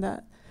around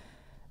that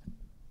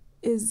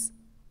is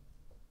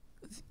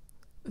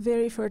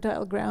very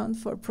fertile ground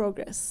for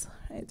progress.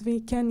 Right? We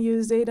can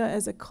use data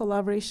as a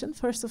collaboration.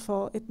 First of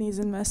all, it needs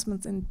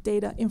investment in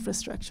data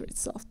infrastructure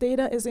itself.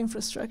 Data is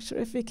infrastructure.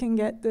 If we can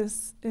get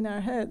this in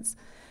our heads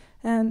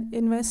and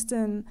invest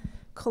in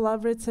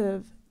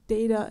collaborative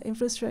data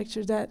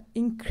infrastructure that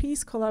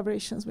increase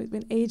collaborations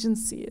between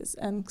agencies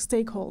and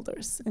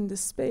stakeholders in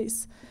this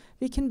space,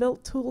 we can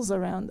build tools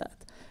around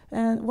that.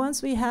 And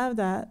once we have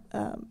that,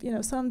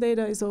 some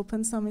data is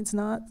open, some it's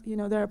not.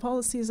 There are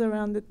policies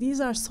around it.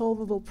 These are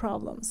solvable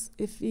problems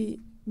if we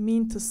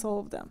mean to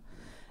solve them.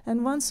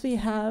 And once we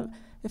have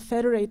a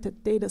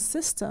federated data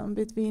system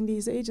between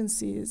these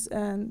agencies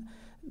and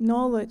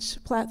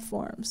knowledge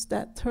platforms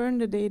that turn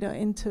the data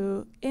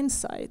into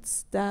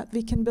insights that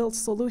we can build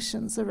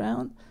solutions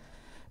around,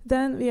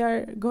 then we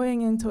are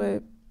going into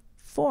a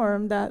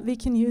form that we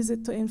can use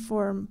it to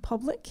inform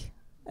public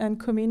and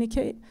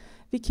communicate.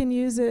 We can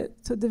use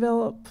it to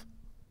develop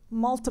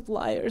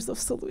multipliers of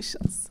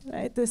solutions,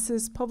 right? This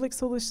is public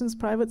solutions,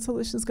 private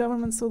solutions,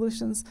 government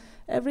solutions,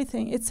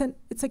 everything. It's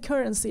a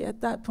currency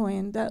at that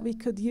point that we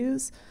could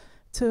use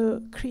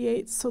to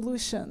create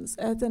solutions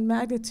at a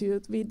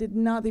magnitude we did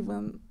not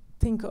even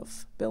think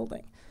of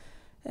building.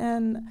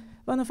 And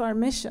one of our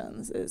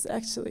missions is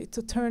actually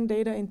to turn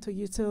data into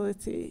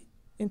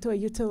a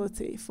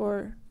utility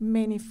for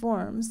many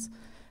forms,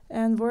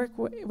 and work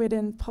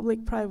within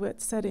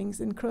public-private settings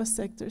and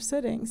cross-sector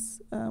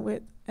settings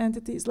with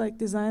entities like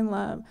Design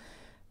Lab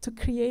to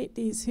create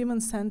these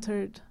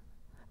human-centered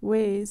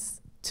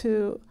ways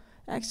to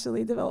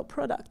actually develop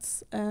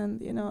products.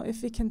 And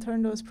if we can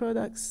turn those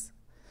products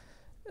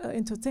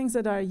into things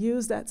that are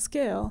used at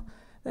scale,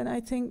 then I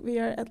think we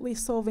are at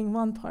least solving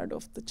one part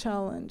of the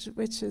challenge,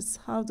 which is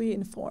how do you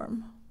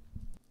inform?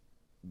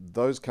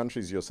 Those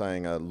countries you're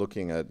saying are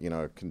looking at,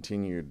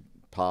 continued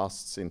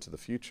pasts into the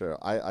future.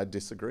 I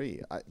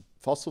disagree.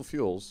 Fossil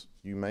fuels,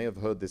 you may have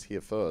heard this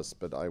here first,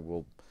 but I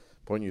will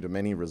point you to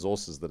many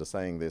resources that are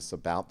saying this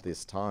about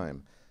this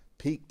time,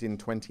 peaked in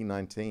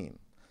 2019.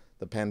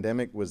 The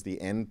pandemic was the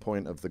end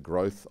point of the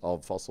growth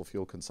of fossil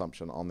fuel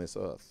consumption on this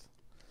earth.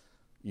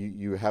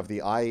 You have the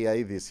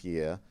IEA this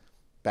year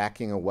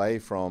backing away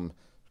from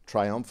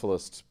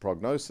triumphalist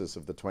prognosis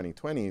of the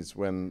 2020s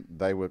when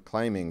they were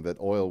claiming that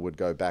oil would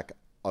go back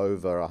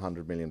over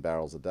 100 million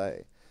barrels a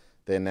day.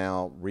 They're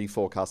now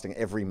reforecasting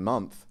every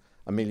month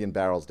 1 million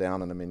barrels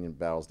down and 1 million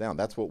barrels down.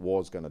 That's what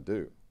war's going to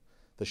do.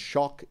 The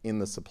shock in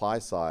the supply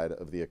side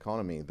of the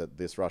economy that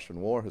this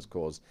Russian war has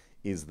caused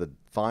is the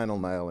final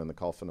nail in the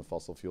coffin of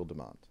fossil fuel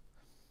demand.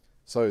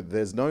 So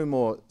there's no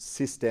more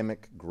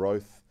systemic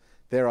growth.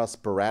 There are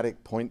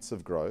sporadic points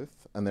of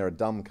growth, and there are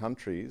dumb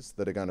countries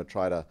that are going to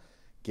try to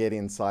get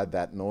inside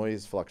that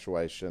noise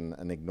fluctuation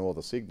and ignore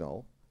the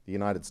signal. The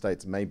United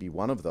States may be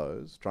one of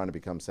those, trying to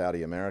become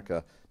Saudi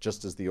America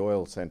just as the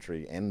oil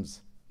century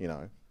ends,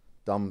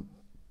 dumb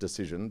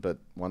decision, but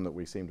one that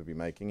we seem to be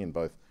making in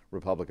both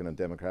Republican and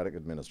Democratic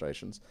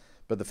administrations.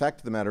 But the fact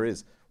of the matter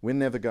is, we're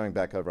never going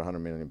back over 100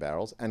 million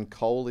barrels, and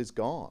coal is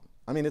gone.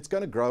 I mean, it's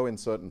going to grow in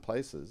certain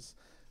places,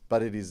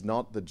 but it is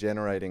not the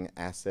generating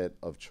asset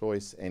of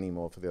choice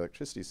anymore for the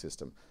electricity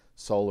system.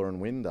 Solar and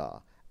wind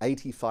are.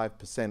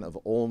 85% of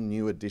all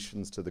new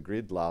additions to the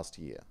grid last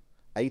year,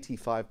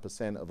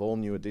 85% of all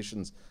new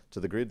additions to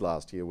the grid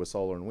last year were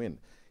solar and wind.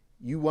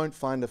 You won't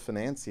find a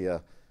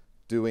financier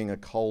doing a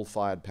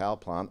coal-fired power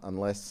plant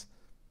unless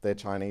they're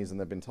Chinese and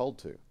they've been told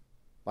to.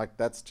 Like,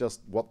 that's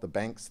just what the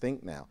banks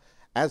think now.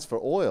 As for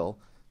oil,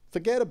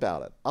 forget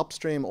about it.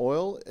 Upstream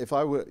oil, if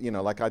I were,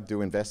 like I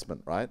do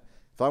investment, right?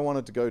 If I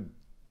wanted to go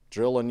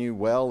drill a new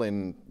well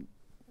in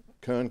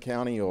Kern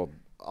County or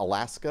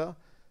Alaska,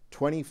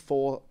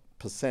 24%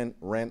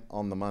 rent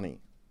on the money.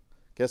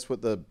 Guess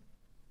what the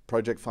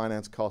project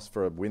finance cost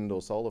for a wind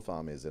or solar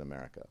farm is in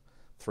America?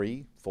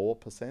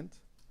 3-4%?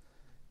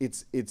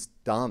 It's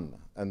done,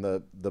 and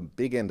the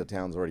big end of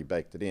town's already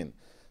baked it in.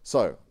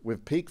 So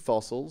with peak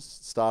fossils,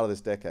 start of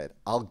this decade,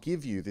 I'll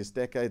give you this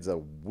decade's a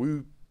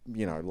woo,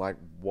 like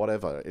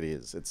whatever it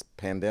is. It's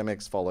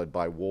pandemics followed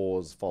by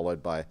wars,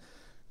 followed by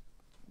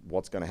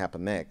what's going to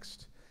happen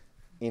next,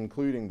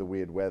 including the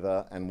weird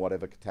weather and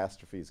whatever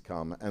catastrophes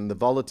come. And the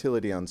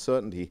volatility,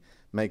 uncertainty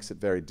makes it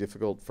very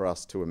difficult for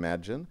us to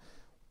imagine.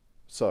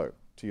 So,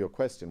 to your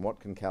question, what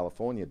can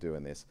California do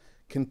in this?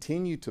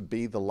 Continue to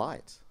be the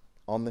light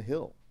on the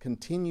hill.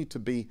 Continue to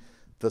be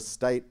the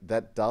state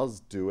that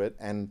does do it,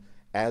 and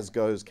as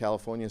goes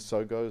California,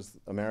 so goes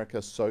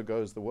America, so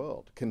goes the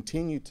world.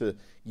 Continue to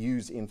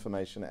use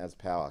information as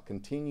power.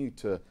 Continue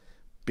to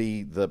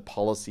be the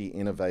policy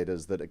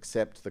innovators that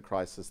accept the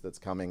crisis that's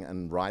coming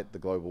and write the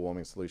Global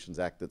Warming Solutions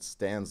Act that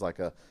stands like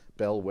a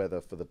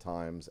bellwether for the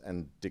times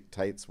and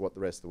dictates what the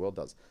rest of the world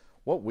does.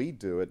 What we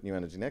do at New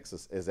Energy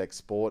Nexus is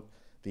export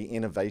the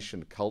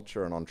innovation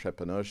culture and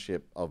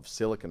entrepreneurship of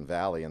Silicon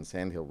Valley and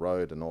Sand Hill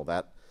Road and all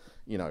that,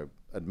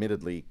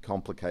 admittedly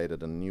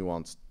complicated and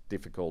nuanced,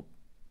 difficult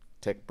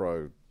tech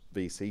bro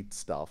VC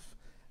stuff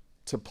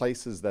to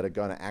places that are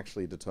going to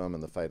actually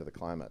determine the fate of the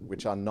climate,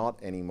 which are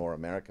not anymore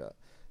America.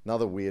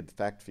 Another weird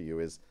fact for you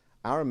is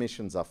our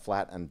emissions are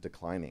flat and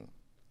declining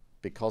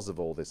because of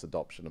all this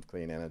adoption of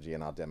clean energy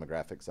and our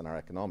demographics and our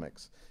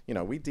economics.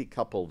 We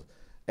decoupled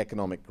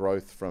economic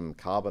growth from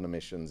carbon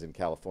emissions in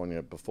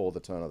California before the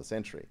turn of the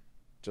century,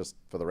 just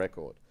for the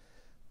record.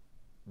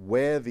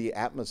 Where the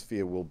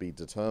atmosphere will be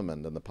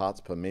determined and the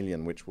parts per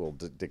million which will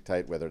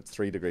dictate whether it's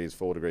 3 degrees,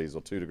 4 degrees,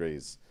 or 2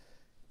 degrees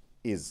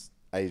is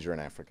Asia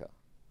and Africa.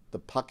 The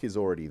puck is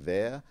already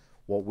there.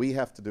 What we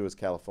have to do as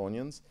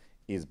Californians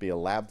is be a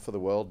lab for the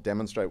world,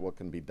 demonstrate what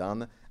can be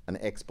done, and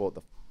export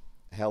the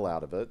hell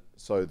out of it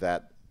so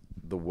that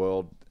the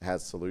world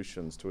has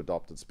solutions to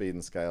adopt at speed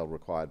and scale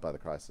required by the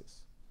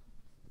crisis.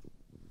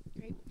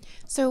 Great.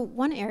 So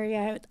one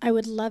area I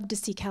would love to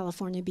see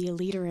California be a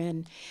leader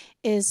in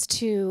is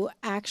to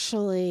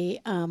actually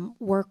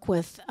work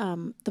with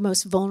the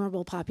most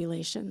vulnerable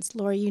populations.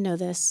 Laura, you know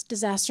this.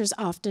 Disasters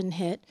often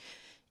hit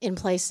in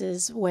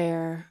places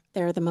where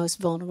they're the most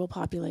vulnerable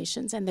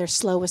populations and they're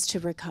slowest to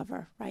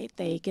recover, right?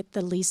 They get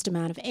the least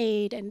amount of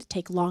aid and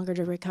take longer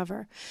to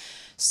recover.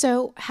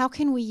 So how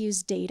can we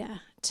use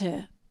data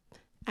to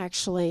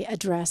actually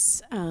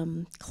address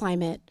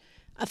climate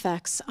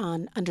effects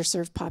on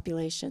underserved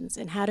populations?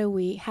 And how do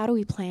we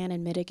plan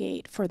and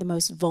mitigate for the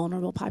most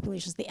vulnerable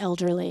populations, the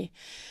elderly,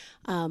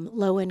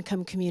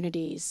 low-income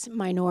communities,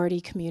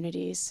 minority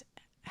communities?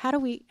 How do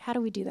we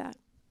do that?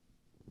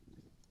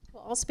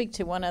 Well, I'll speak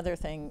to one other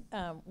thing,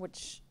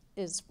 which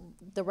is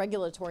the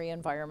regulatory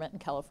environment in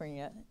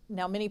California.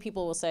 Now, many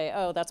people will say,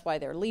 oh, that's why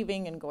they're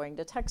leaving and going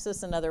to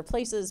Texas and other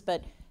places,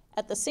 but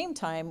at the same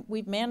time,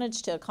 we've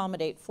managed to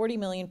accommodate 40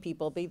 million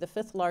people, be the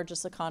 5th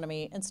largest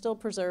economy, and still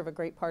preserve a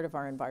great part of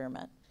our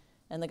environment.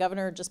 And the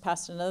governor just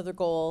passed another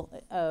goal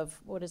of,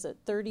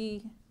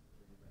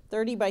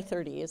 30 by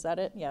 30, is that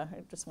it? Yeah,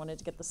 I just wanted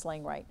to get the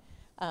slang right.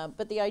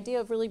 But the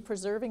idea of really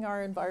preserving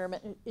our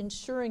environment,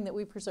 ensuring that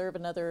we preserve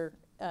another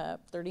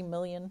 30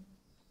 million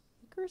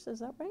acres, is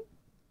that right?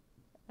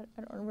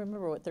 I don't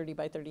remember what 30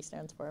 by 30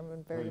 stands for.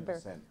 I'm very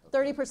embarrassed.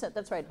 30%,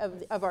 that's right,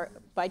 of our,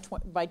 by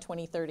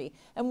 2030.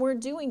 And we're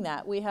doing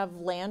that. We have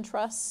land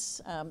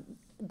trusts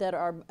that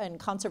are, and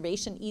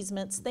conservation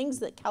easements, things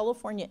that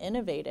California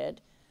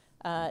innovated.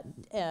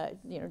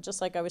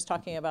 Just like I was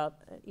talking about,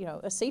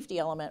 a safety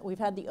element. We've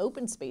had the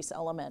open space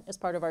element as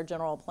part of our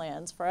general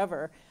plans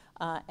forever.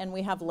 And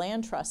we have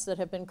land trusts that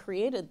have been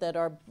created that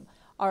are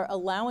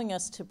allowing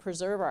us to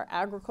preserve our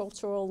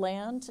agricultural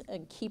land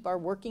and keep our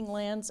working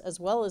lands as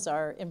well as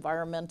our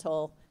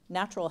environmental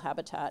natural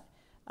habitat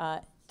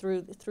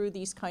through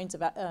these kinds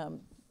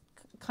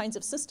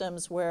of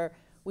systems where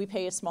we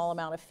pay a small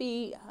amount of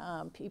fee,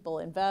 people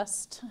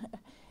invest,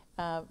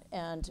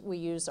 and we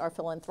use our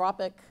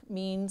philanthropic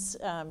means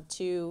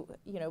to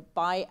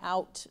buy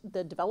out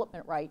the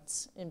development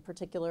rights in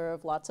particular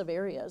of lots of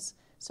areas.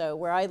 So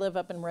where I live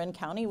up in Marin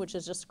County, which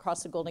is just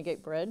across the Golden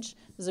Gate Bridge,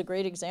 is a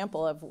great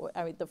example of,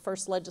 the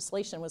first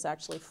legislation was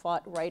actually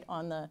fought right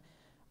on the,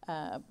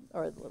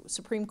 or the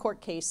Supreme Court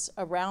case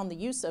around the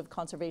use of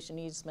conservation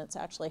easements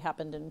actually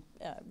happened in,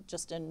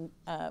 just in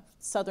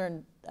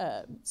southern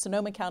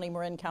Sonoma County,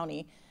 Marin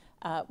County,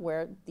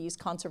 where these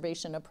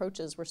conservation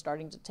approaches were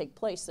starting to take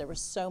place. There was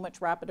so much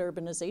rapid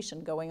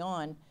urbanization going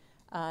on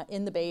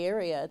in the Bay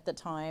Area at the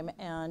time,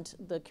 and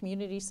the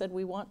community said,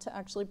 we want to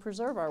actually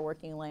preserve our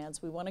working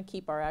lands. We want to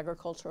keep our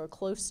agriculture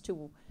close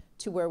to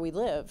where we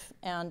live.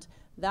 And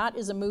that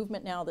is a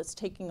movement now that's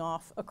taking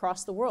off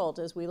across the world.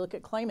 As we look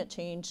at climate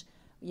change,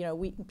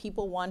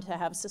 people want to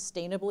have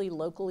sustainably,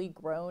 locally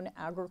grown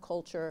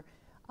agriculture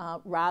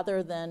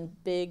rather than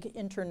big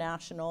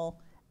international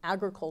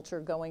agriculture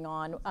going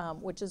on,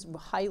 which is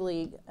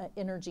highly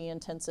energy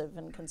intensive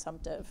and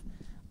consumptive.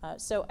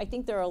 So I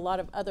think there are a lot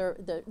of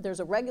there's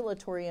a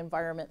regulatory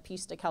environment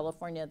piece to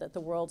California that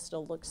the world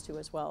still looks to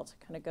as well, to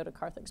kind of go to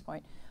Karthik's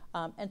point.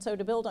 And so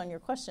to build on your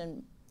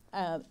question,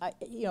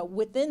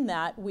 within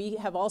that, we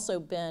have also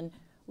been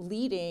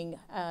leading,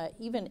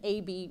 even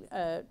AB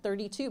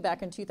 32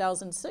 back in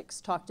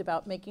 2006 talked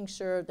about making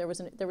sure there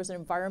was an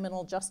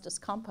environmental justice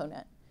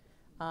component.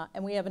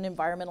 And we have an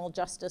environmental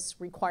justice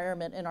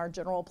requirement in our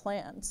general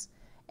plans.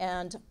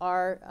 And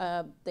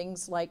our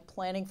things like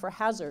planning for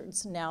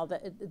hazards now,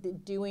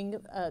 that doing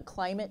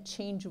climate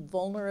change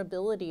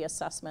vulnerability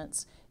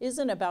assessments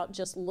isn't about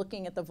just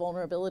looking at the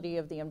vulnerability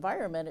of the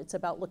environment, it's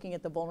about looking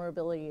at the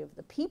vulnerability of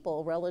the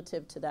people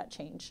relative to that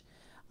change.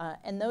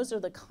 And those are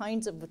the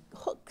kinds of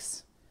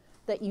hooks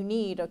that you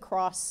need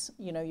across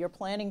your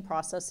planning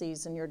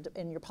processes and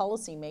your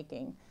policy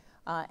making.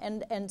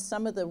 And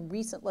some of the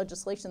recent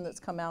legislation that's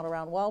come out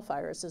around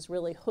wildfires is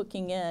really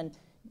hooking in,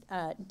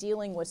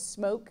 dealing with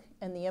smoke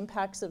and the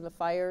impacts of the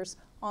fires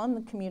on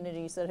the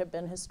communities that have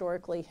been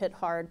historically hit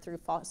hard through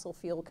fossil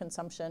fuel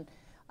consumption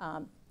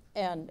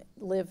and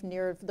live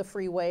near the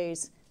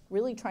freeways,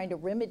 really trying to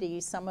remedy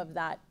some of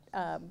that,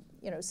 our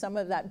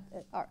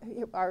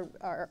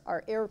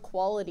air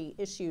quality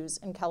issues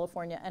in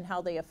California and how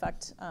they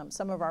affect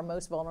some of our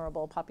most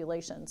vulnerable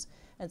populations.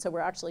 And so we're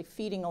actually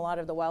feeding a lot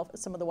of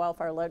some of the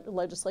wildfire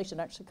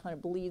legislation actually kind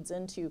of bleeds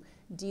into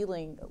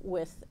dealing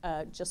with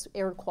just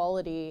air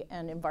quality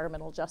and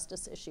environmental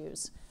justice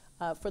issues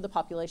for the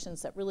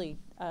populations that really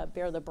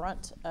bear the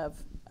brunt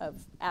of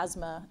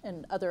asthma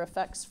and other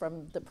effects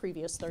from the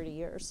previous 30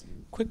 years.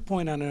 Quick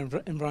point on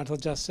environmental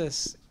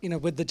justice.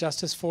 With the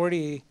Justice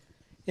 40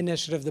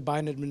 initiative, the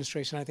Biden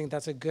administration, I think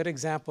that's a good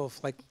example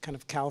of kind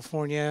of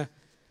California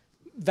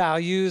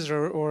values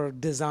or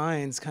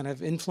designs kind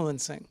of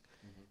influencing,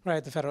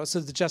 right, the federal. So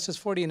the Justice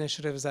 40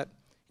 initiative is that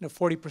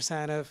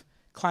 40% of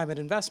climate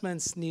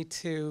investments need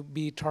to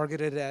be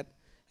targeted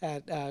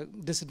at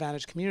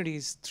disadvantaged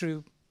communities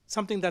through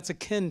something that's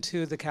akin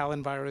to the Cal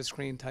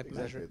EnviroScreen type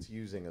measure. It's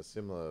using a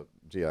similar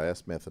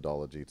GIS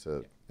methodology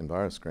to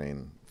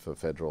EnviroScreen for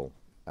federal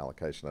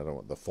allocation. I don't know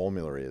what the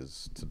formula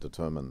is to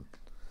determine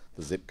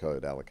the zip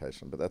code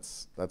allocation, but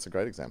that's a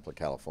great example of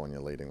California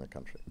leading the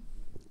country.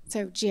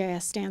 So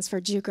GIS stands for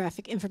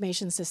Geographic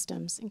Information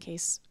Systems, in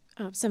case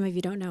some of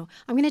you don't know.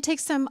 I'm going to take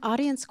some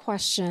audience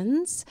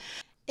questions.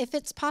 If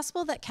it's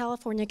possible that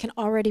California can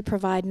already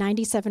provide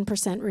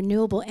 97%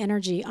 renewable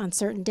energy on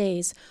certain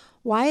days,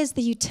 why is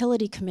the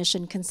Utility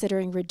Commission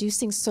considering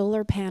reducing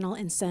solar panel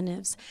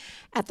incentives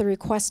at the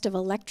request of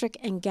Electric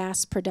and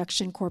Gas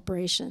Production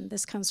Corporation?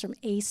 This comes from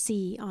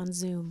AC on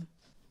Zoom.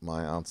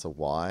 My answer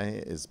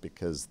why is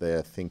because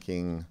they're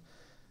thinking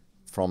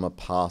from a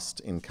past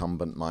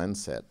incumbent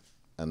mindset,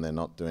 and they're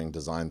not doing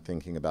design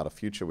thinking about a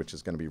future which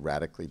is going to be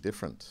radically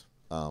different.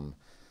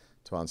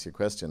 To answer your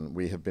question,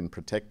 we have been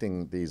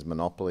protecting these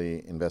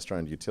monopoly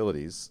investor-owned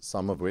utilities,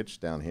 some of which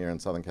down here in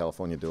Southern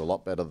California do a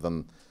lot better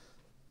than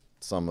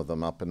some of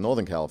them up in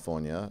Northern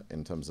California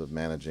in terms of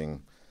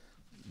managing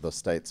the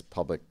state's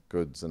public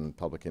goods and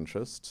public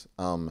interest.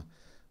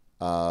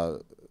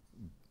 But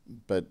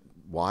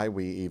why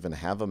we even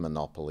have a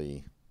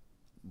monopoly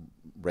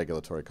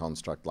regulatory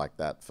construct like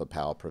that for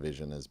power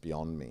provision is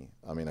beyond me.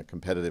 I mean, a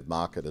competitive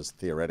market is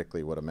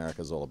theoretically what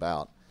America's all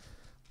about.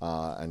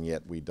 And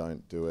yet we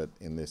don't do it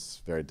in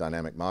this very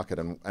dynamic market.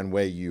 And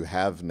where you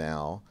have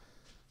now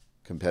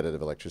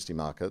competitive electricity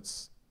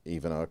markets,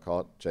 even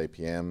ERCOT,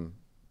 JPM,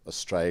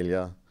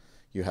 Australia,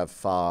 you have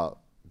far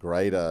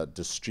greater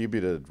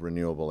distributed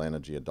renewable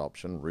energy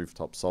adoption,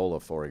 rooftop solar,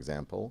 for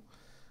example,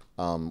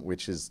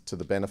 which is to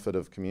the benefit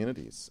of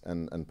communities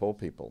and poor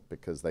people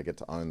because they get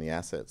to own the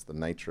assets. The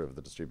nature of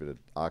the distributed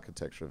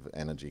architecture of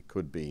energy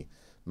could be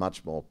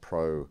much more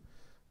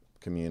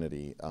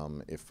pro-community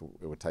if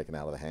it were taken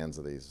out of the hands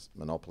of these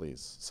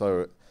monopolies.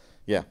 So,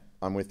 yeah,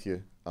 I'm with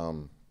you.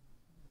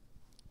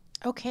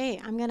 Okay,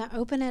 I'm going to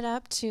open it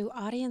up to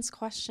audience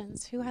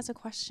questions. Who has a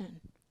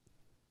question?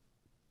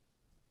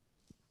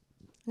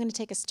 I'm going to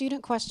take a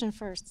student question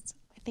first.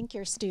 I think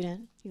you're a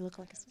student. You look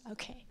like a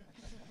okay.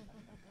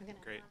 I'm going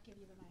to give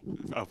you the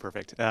mic. Oh,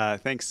 perfect.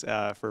 Thanks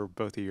for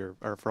both of your,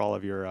 or for all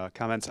of your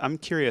comments. I'm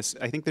curious.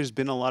 I think there's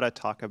been a lot of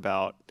talk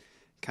about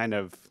kind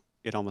of,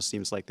 it almost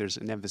seems like there's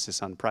an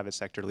emphasis on private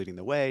sector leading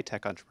the way,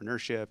 tech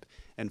entrepreneurship,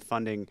 and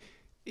funding.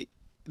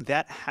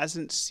 That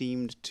hasn't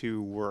seemed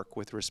to work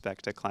with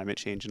respect to climate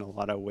change in a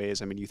lot of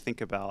ways. I mean, you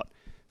think about,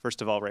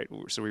 first of all, right,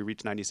 so we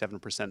reached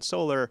 97%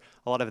 solar.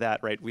 A lot of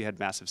that, right, we had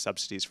massive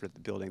subsidies for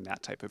building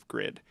that type of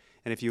grid.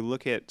 And if you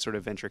look at sort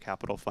of venture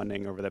capital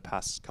funding over the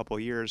past couple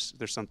of years,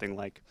 there's something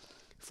like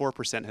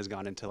 4% has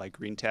gone into like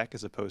green tech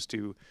as opposed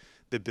to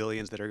the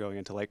billions that are going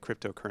into like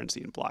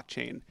cryptocurrency and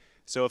blockchain.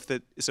 So if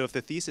the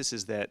thesis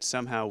is that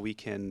somehow we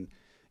can,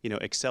 you know,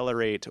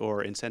 accelerate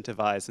or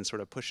incentivize and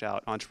sort of push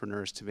out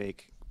entrepreneurs to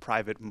make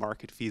private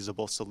market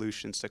feasible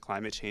solutions to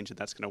climate change, and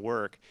that's going to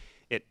work,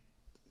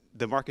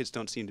 the markets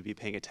don't seem to be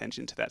paying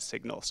attention to that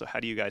signal. So how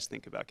do you guys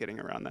think about getting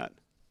around that?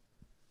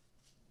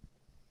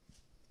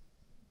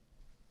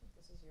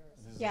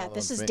 Yeah,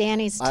 this is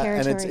Danny's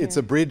territory. And it's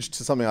a bridge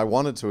to something I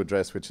wanted to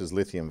address, which is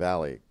Lithium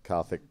Valley.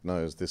 Karthik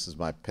knows this is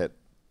my pet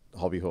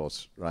hobby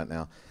horse right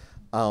now.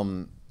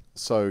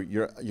 So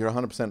you're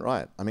 100%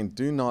 right. I mean,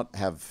 do not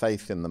have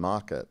faith in the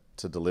market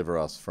to deliver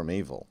us from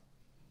evil.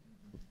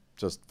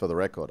 Just for the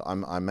record,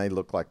 I may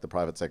look like the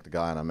private sector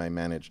guy and I may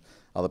manage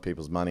other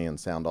people's money and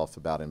sound off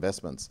about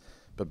investments,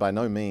 but by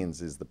no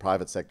means is the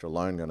private sector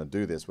alone going to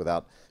do this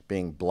without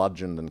being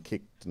bludgeoned and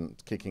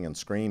kicking and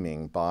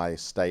screaming by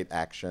state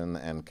action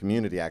and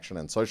community action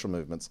and social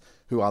movements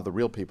who are the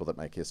real people that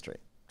make history,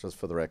 just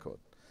for the record.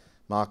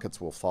 Markets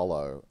will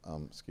follow,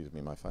 excuse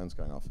me, my phone's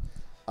going off,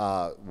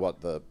 what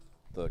the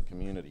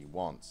community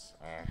wants.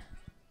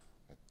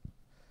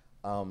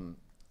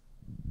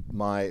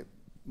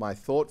 My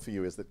thought for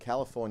you is that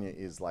California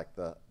is like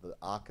the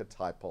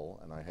archetypal,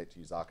 and I hate to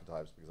use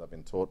archetypes because I've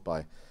been taught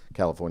by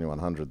California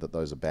 100 that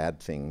those are bad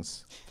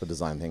things for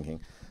design thinking,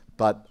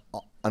 but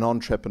an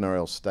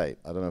entrepreneurial state.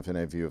 I don't know if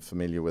any of you are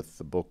familiar with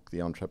the book, The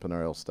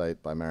Entrepreneurial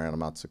State by Mariana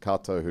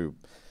Mazzucato, who,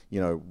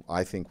 you know,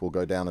 I think will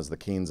go down as the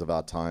Keynes of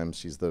our times.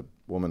 She's the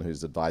woman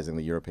who's advising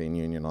the European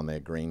Union on their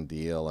Green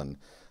Deal and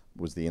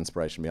was the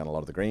inspiration behind a lot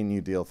of the Green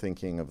New Deal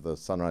thinking of the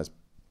Sunrise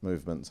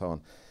Movement and so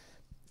on.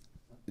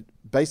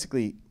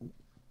 Basically,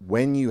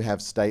 when you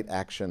have state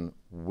action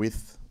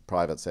with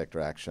private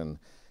sector action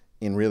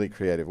in really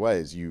creative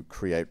ways, you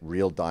create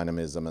real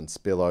dynamism and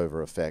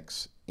spillover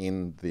effects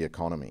in the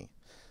economy.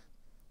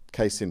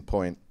 Case in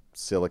point,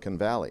 Silicon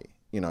Valley.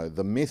 You know,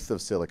 the myth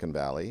of Silicon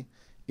Valley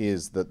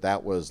is that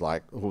that was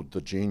like, oh,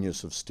 the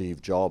genius of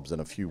Steve Jobs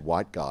and a few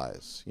white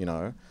guys, you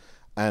know,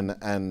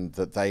 and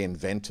that they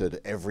invented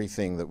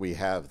everything that we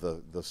have,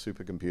 the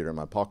supercomputer in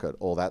my pocket,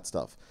 all that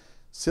stuff.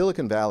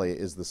 Silicon Valley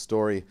is the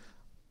story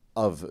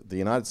of the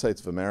United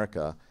States of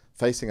America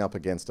facing up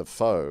against a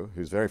foe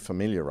who's very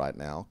familiar right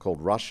now,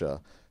 called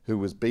Russia, who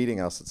was beating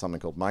us at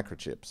something called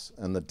microchips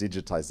and the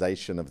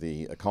digitization of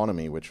the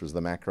economy, which was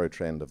the macro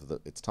trend of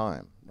its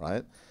time,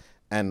 right?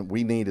 And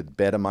we needed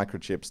better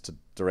microchips to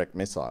direct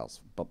missiles,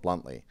 but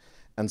bluntly.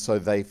 And so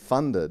they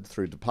funded,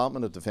 through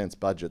Department of Defense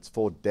budgets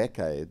for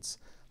decades,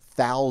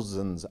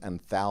 thousands and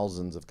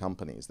thousands of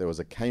companies. There was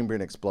a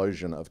Cambrian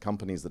explosion of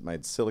companies that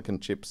made silicon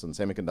chips and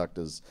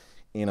semiconductors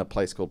in a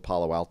place called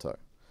Palo Alto,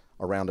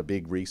 around a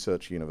big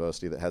research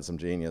university that had some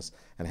genius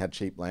and had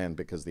cheap land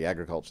because the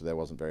agriculture there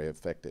wasn't very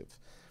effective.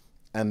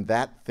 And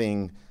that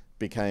thing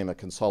became a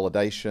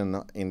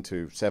consolidation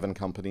into 7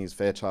 companies,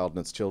 Fairchild and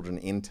its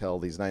children,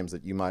 Intel, these names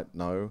that you might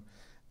know.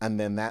 And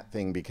then that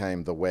thing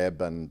became the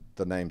web and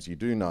the names you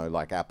do know,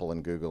 like Apple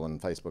and Google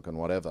and Facebook and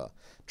whatever.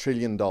 $1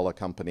 trillion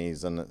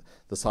companies, and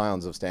the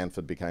scions of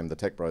Stanford became the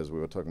tech bros we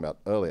were talking about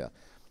earlier.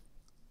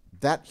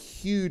 That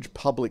huge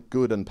public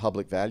good and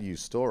public value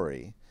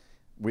story,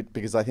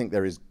 because I think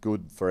there is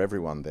good for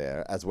everyone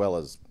there, as well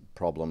as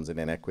problems in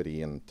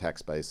inequity and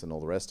tax base and all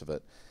the rest of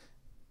it,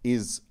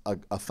 is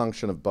a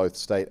function of both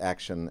state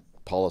action,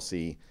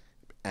 policy,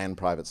 and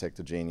private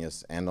sector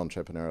genius and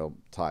entrepreneurial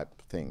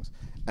type things.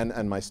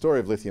 And my story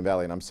of Lithium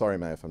Valley, and I'm sorry,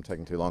 May, if I'm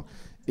taking too long,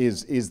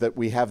 is that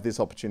we have this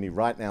opportunity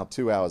right now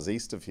 2 hours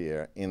east of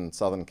here in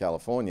Southern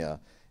California,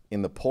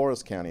 in the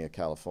poorest county of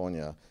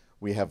California.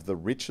 We have the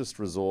richest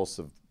resource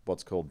of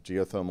what's called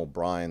geothermal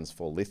brines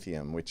for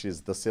lithium, which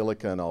is the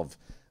silicon of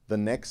the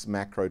next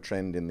macro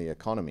trend in the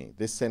economy.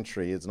 This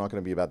century is not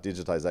going to be about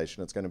digitization,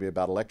 it's going to be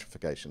about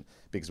electrification,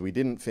 because we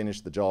didn't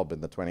finish the job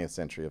in the 20th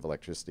century of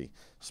electricity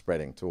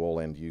spreading to all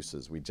end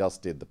users. We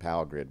just did the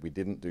power grid. We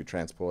didn't do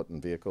transport and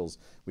vehicles.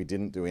 We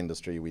didn't do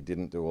industry. We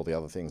didn't do all the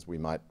other things we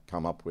might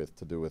come up with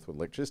to do with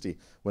electricity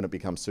when it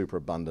becomes super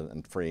abundant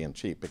and free and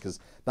cheap, because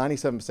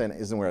 97%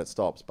 isn't where it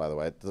stops, by the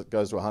way. It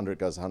goes to 100,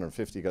 goes to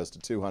 150, goes to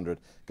 200,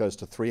 goes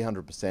to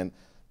 300%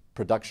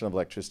 production of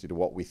electricity to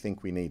what we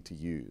think we need to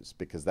use,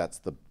 because that's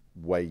the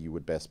way you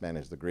would best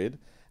manage the grid.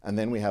 And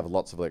then we have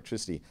lots of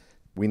electricity.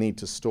 We need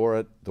to store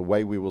it. The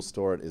way we will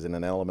store it is in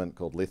an element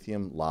called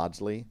lithium,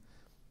 largely.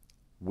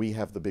 We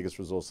have the biggest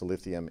resource of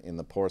lithium in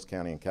the poorest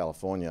county in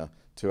California,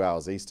 2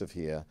 hours east of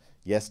here.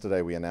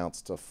 Yesterday we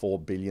announced a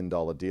 $4 billion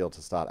deal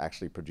to start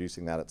actually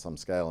producing that at some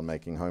scale and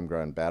making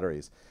homegrown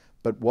batteries.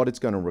 But what it's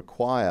going to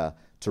require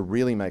to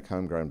really make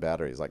homegrown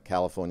batteries, like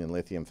Californian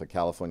lithium for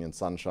Californian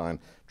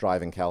sunshine,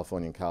 driving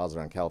Californian cars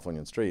around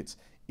Californian streets,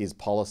 is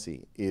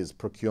policy, is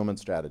procurement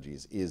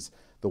strategies, is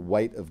the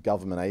weight of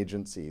government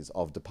agencies,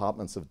 of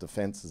departments of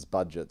defense's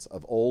budgets,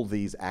 of all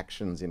these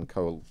actions in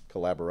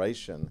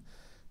collaboration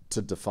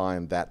to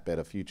define that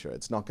better future.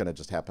 It's not going to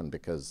just happen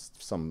because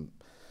some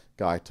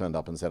guy turned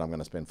up and said, I'm going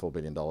to spend $4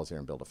 billion here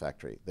and build a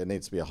factory. There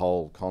needs to be a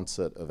whole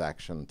concert of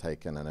action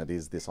taken, and it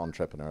is this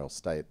entrepreneurial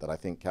state that I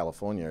think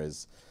California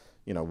is,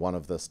 you know, one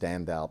of the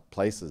standout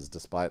places,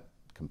 despite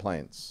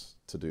complaints,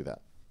 to do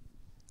that.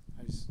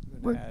 I just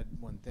want to add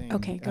one thing.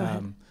 Okay, go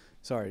ahead.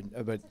 Sorry,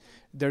 but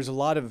there's a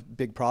lot of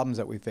big problems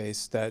that we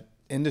face that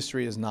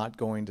industry is not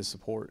going to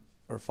support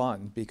or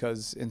fund,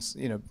 because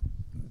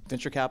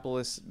venture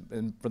capitalists,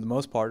 and for the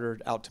most part, are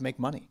out to make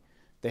money.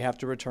 They have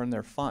to return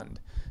their fund.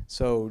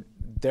 So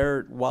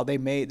while there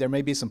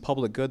may be some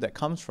public good that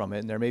comes from it,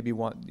 and there may be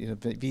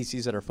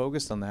VCs that are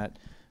focused on that,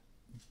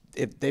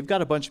 if they've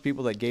got a bunch of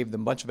people that gave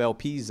them, a bunch of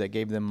LPs that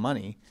gave them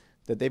money,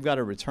 that they've got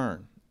to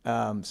return.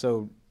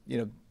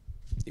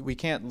 We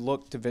can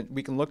look to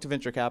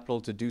venture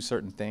capital to do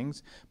certain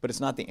things, but it's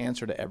not the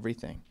answer to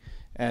everything.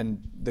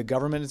 And the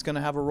government is going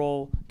to have a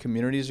role,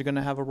 communities are going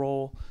to have a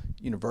role,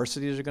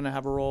 universities are going to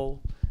have a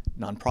role,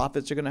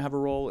 nonprofits are going to have a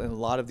role in a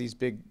lot of these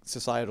big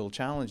societal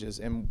challenges.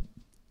 And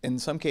in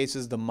some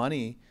cases, the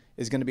money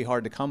is going to be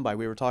hard to come by.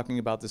 We were talking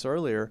about this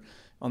earlier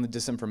on the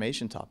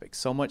disinformation topic.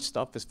 So much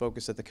stuff is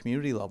focused at the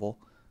community level.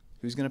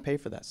 Who's going to pay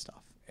for that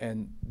stuff?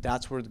 And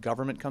that's where the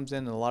government comes in,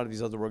 and a lot of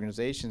these other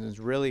organizations is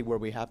really where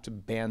we have to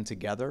band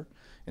together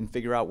and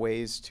figure out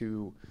ways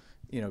to,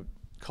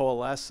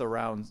 coalesce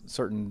around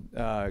certain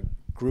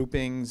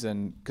groupings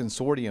and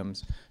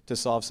consortiums to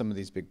solve some of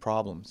these big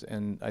problems.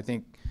 And I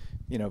think,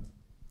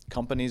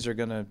 companies are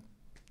going to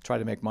try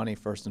to make money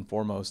first and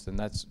foremost, and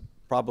that's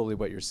probably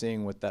what you're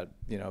seeing with that,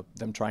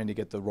 them trying to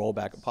get the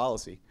rollback of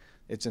policy.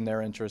 It's in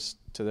their interest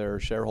to their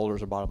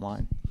shareholders or bottom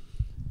line.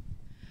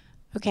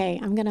 Okay,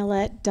 I'm going to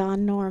let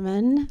Don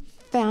Norman,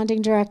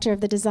 founding director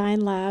of the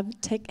Design Lab,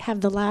 have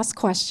the last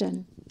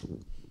question.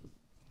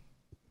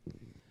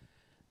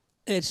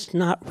 It's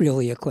not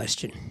really a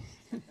question.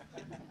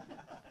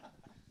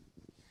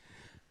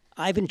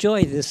 I've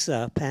enjoyed this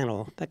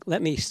panel.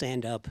 Let me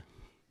stand up.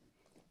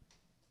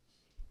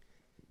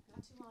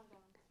 Not too long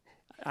ago.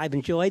 I've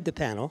enjoyed the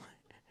panel,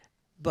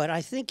 but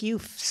I think you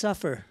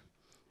suffer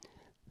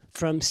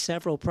from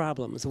several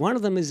problems. One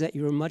of them is that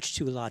you're much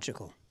too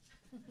logical.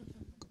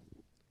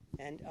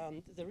 And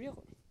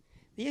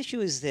the issue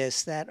is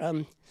this, that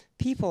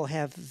people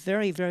have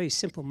very, very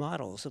simple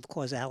models of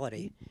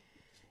causality,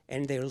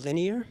 and they're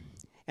linear,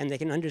 and they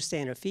can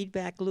understand a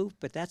feedback loop,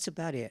 but that's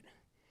about it.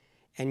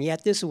 And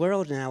yet this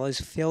world now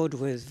is filled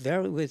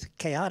with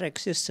chaotic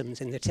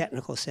systems in the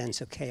technical sense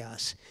of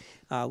chaos,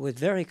 with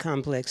very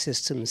complex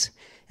systems.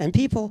 And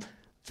people,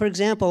 for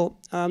example,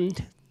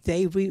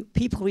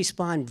 people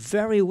respond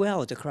very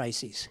well to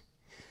crises,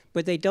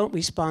 but they don't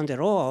respond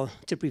at all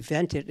to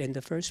prevent it in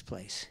the first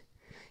place.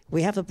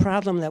 We have a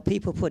problem that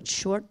people put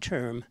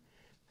short-term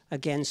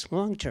against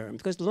long-term,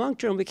 because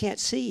long-term we can't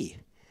see.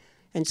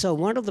 And so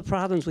one of the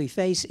problems we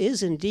face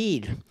is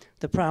indeed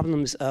the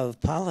problems of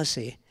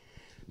policy.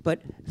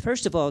 But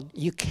first of all,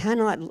 you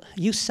cannot,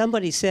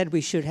 somebody said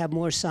we should have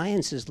more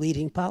sciences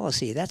leading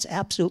policy. That's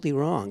absolutely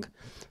wrong.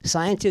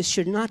 Scientists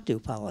should not do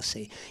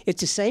policy.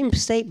 It's the same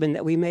statement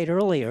that we made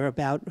earlier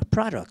about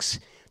products.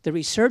 The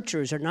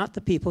researchers are not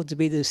the people to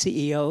be the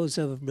CEOs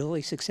of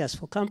really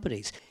successful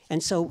companies.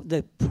 And so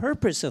the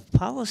purpose of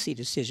policy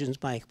decisions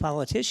by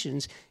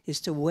politicians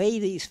is to weigh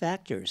these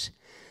factors.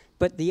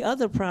 But the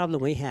other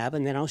problem we have,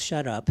 and then I'll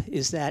shut up,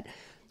 is that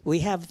we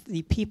have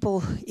the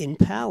people in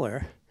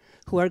power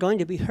who are going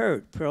to be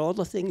hurt for all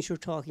the things you're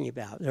talking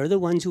about. They're the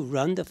ones who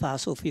run the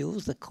fossil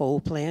fuels, the coal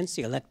plants,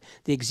 the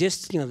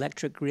existing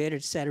electric grid,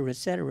 et cetera, et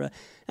cetera.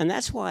 And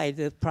that's why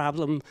the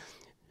problem,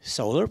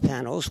 solar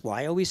panels,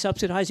 why are we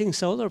subsidizing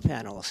solar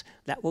panels?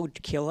 That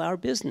would kill our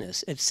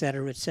business, et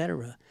cetera, et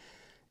cetera.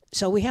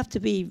 So we have to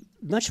be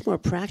much more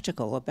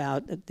practical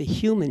about the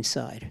human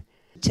side.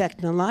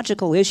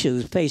 Technological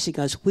issues facing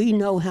us, we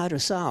know how to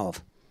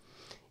solve.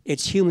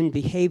 It's human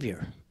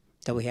behavior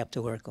that we have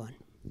to work on.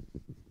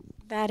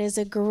 That is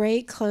a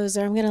great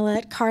closer. I'm going to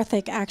let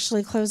Karthik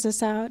actually close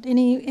this out.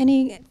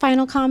 Any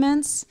final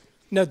comments?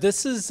 No,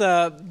 this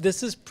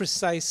is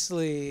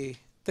precisely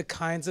the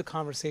kinds of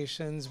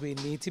conversations we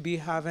need to be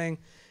having.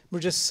 We're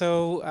just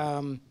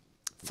so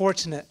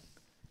fortunate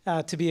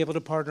to be able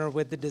to partner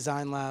with the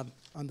Design Lab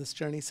on this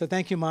journey. So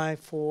thank you, Mai,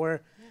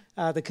 for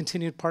the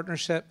continued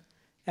partnership.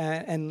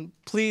 And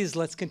please,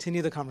 let's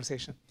continue the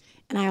conversation.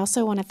 And I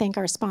also want to thank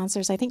our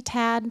sponsors. I think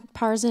Tad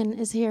Parson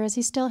is here. Is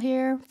he still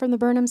here from the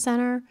Burnham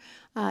Center?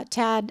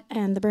 Tad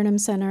and the Burnham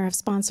Center have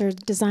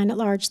sponsored Design at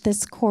Large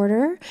this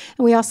quarter.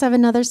 And we also have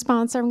another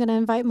sponsor. I'm going to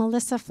invite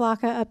Melissa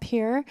Flocka up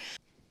here.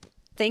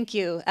 Thank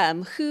you.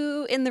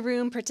 Who in the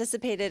room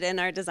participated in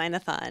our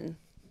Design-a-thon?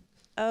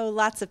 Oh,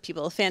 lots of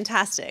people.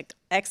 Fantastic.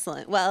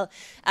 Excellent. Well,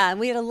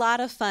 we had a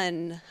lot of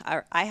fun,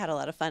 or I had a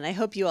lot of fun. I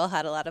hope you all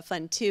had a lot of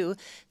fun too,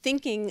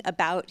 thinking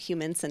about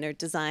human-centered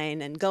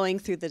design and going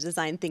through the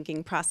design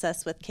thinking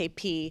process with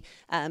KP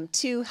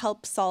to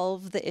help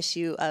solve the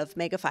issue of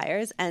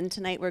megafires. And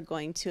tonight we're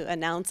going to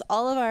announce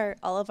all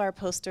of our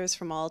posters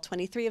from all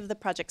 23 of the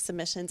project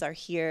submissions are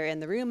here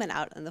in the room and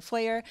out in the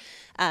foyer.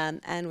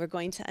 And we're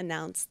going to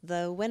announce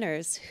the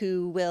winners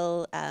who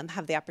will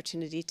have the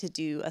opportunity to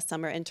do a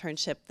summer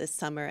internship this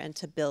summer and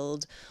to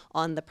build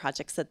on the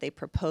project that they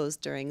proposed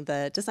during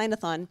the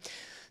Design-a-thon.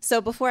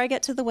 So before I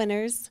get to the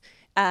winners,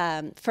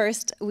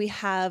 first we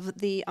have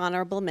the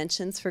honorable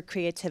mentions for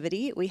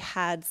creativity. We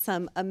had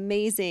some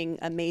amazing,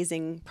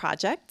 amazing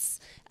projects,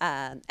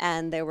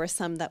 and there were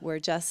some that were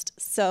just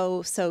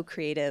so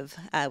creative.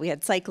 We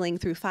had Cycling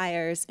Through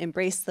Fires,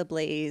 Embrace the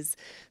Blaze,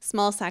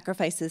 Small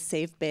Sacrifices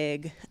Save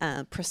Big,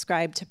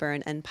 Prescribe to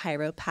Burn, and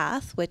Pyro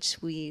Path, which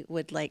we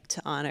would like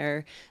to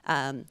honor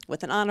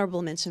with an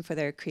honorable mention for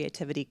their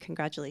creativity.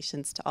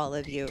 Congratulations to all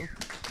of you.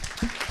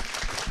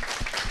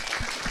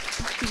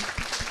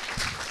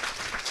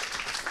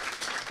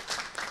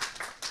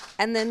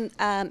 And then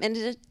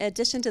in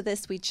addition to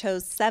this, we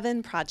chose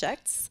 7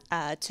 projects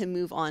to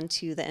move on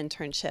to the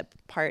internship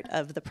part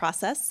of the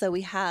process. So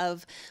we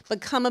have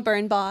Become a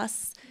Burn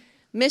Boss,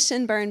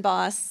 Mission Burn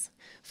Boss,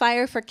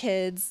 Fire for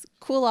Kids,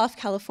 Cool Off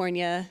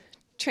California,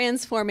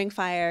 Transforming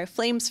Fire,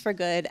 Flames for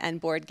Good,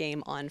 and Board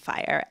Game on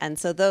Fire. And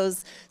so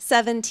those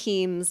 7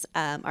 teams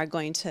are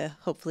going to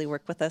hopefully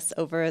work with us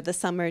over the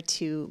summer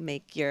to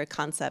make your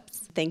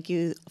concepts. Thank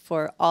you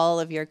for all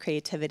of your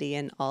creativity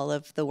and all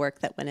of the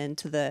work that went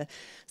into the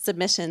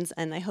submissions,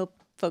 and I hope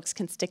folks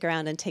can stick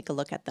around and take a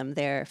look at them.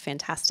 They're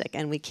fantastic,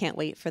 and we can't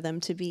wait for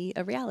them to be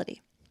a reality.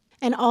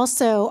 And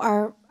also,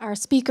 our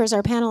speakers,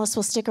 our panelists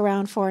will stick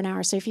around for an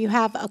hour. So if you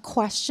have a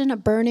question, a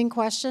burning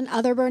question,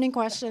 other burning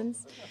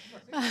questions,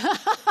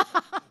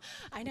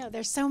 I know,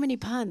 there's so many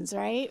puns,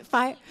 right?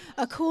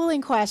 A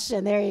cooling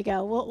question, there you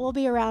go. We'll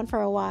be around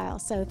for a while,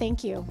 so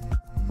thank you.